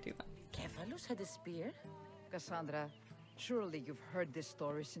shouldn't really do that. Cephalus had a spear? Cassandra, surely you've heard this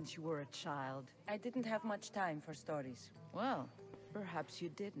story since you were a child. I didn't have much time for stories. Well, perhaps you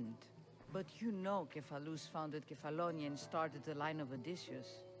didn't. But you know Cephalus founded Kefalonia and started the line of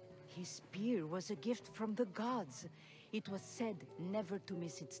Odysseus. His spear was a gift from the gods. It was said never to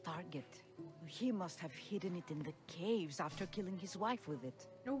miss its target. He must have hidden it in the caves after killing his wife with it.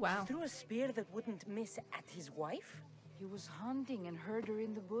 Oh wow. He threw a spear that wouldn't miss at his wife? He was hunting and heard her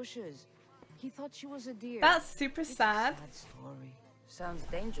in the bushes. He thought she was a deer. That's super sad. Sad story. Sounds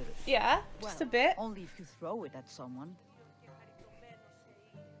dangerous. Yeah, just a bit. Only if you throw it at someone.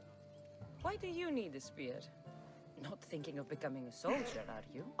 Why do you need a spear? Not thinking of becoming a soldier, are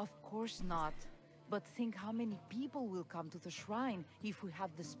you? Of course not. But think how many people will come to the shrine if we have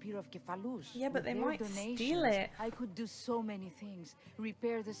the Spear of Cephalus. Yeah, but With they their might steal it. I could do so many things.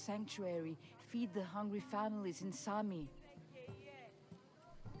 Repair the sanctuary, feed the hungry families in Sami.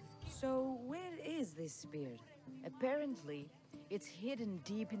 So, where is this spear? Apparently, it's hidden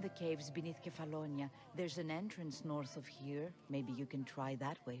deep in the caves beneath Kefalonia. There's an entrance north of here. Maybe you can try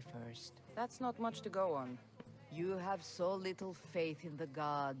that way first. That's not much to go on. You have so little faith in the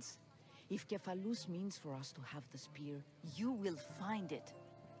gods. If Kefalus means for us to have the spear, you will find it.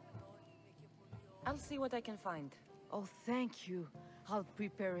 I'll see what I can find. Oh, thank you. I'll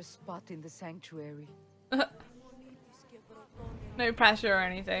prepare a spot in the sanctuary. No pressure or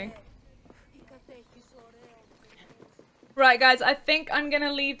anything. Right guys, I think I'm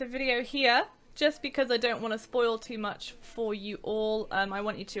gonna leave the video here just because I don't want to spoil too much for you all. I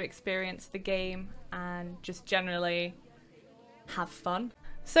want you to experience the game and just generally have fun.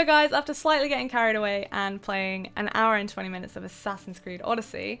 So guys, after slightly getting carried away and playing an hour and 20 minutes of Assassin's Creed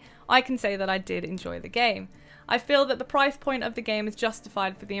Odyssey, I can say that I did enjoy the game. I feel that the price point of the game is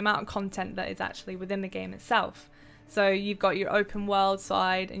justified for the amount of content that is actually within the game itself. So you've got your open world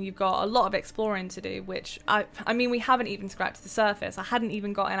side and you've got a lot of exploring to do, which I mean, we haven't even scratched the surface. I hadn't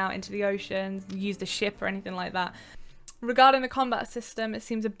even gotten out into the ocean, used a ship or anything like that. Regarding the combat system, it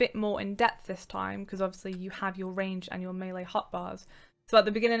seems a bit more in depth this time because obviously you have your range and your melee hotbars. So at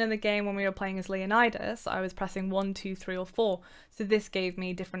the beginning of the game when we were playing as Leonidas, I was pressing 1, 2, 3 or 4. So this gave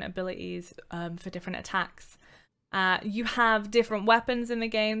me different abilities for different attacks. You have different weapons in the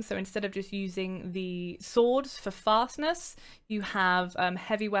game, so instead of just using the swords for fastness, you have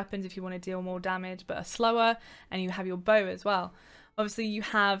heavy weapons if you want to deal more damage but are slower, and you have your bow as well. Obviously you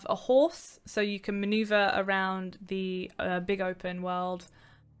have a horse, so you can maneuver around the big open world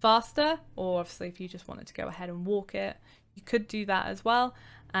faster, or obviously if you just wanted to go ahead and walk it, you could do that as well.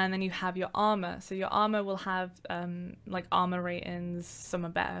 And then you have your armor, so your armor will have like armor ratings, some are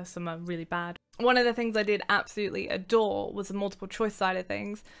better, some are really bad. One of the things I did absolutely adore was the multiple choice side of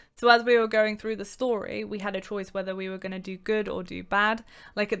things. So as we were going through the story, we had a choice whether we were going to do good or do bad.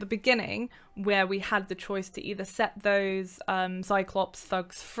 Like at the beginning, where we had the choice to either set those Cyclops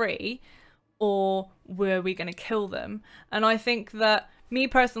thugs free, or were we going to kill them? And I think that, me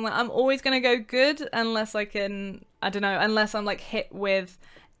personally, I'm always going to go good unless I can, I don't know, unless I'm like hit with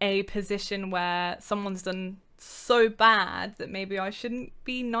a position where someone's done so bad that maybe I shouldn't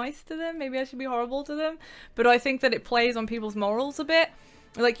be nice to them, maybe I should be horrible to them. But I think that it plays on people's morals a bit.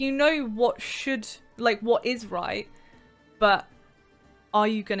 Like, you know what should, like what is right, but are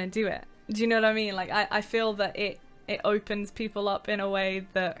you gonna do it? Do you know what I mean? Like I feel that it opens people up in a way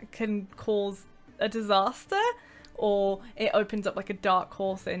that can cause a disaster, or it opens up like a dark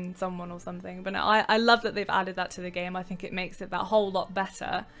horse in someone or something. But no, I love that they've added that to the game. I think it makes it that whole lot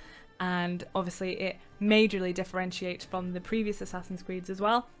better. And obviously it majorly differentiates from the previous Assassin's Creeds as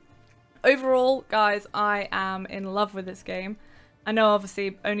well. Overall, guys, I am in love with this game. I know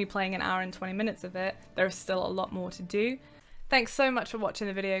obviously only playing an hour and 20 minutes of it, there's still a lot more to do. Thanks so much for watching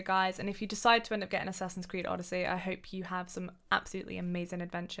the video, guys, and if you decide to end up getting Assassin's Creed Odyssey, I hope you have some absolutely amazing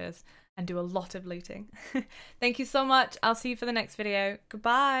adventures and do a lot of looting. Thank you so much. I'll see you for the next video.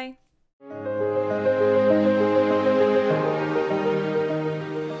 Goodbye!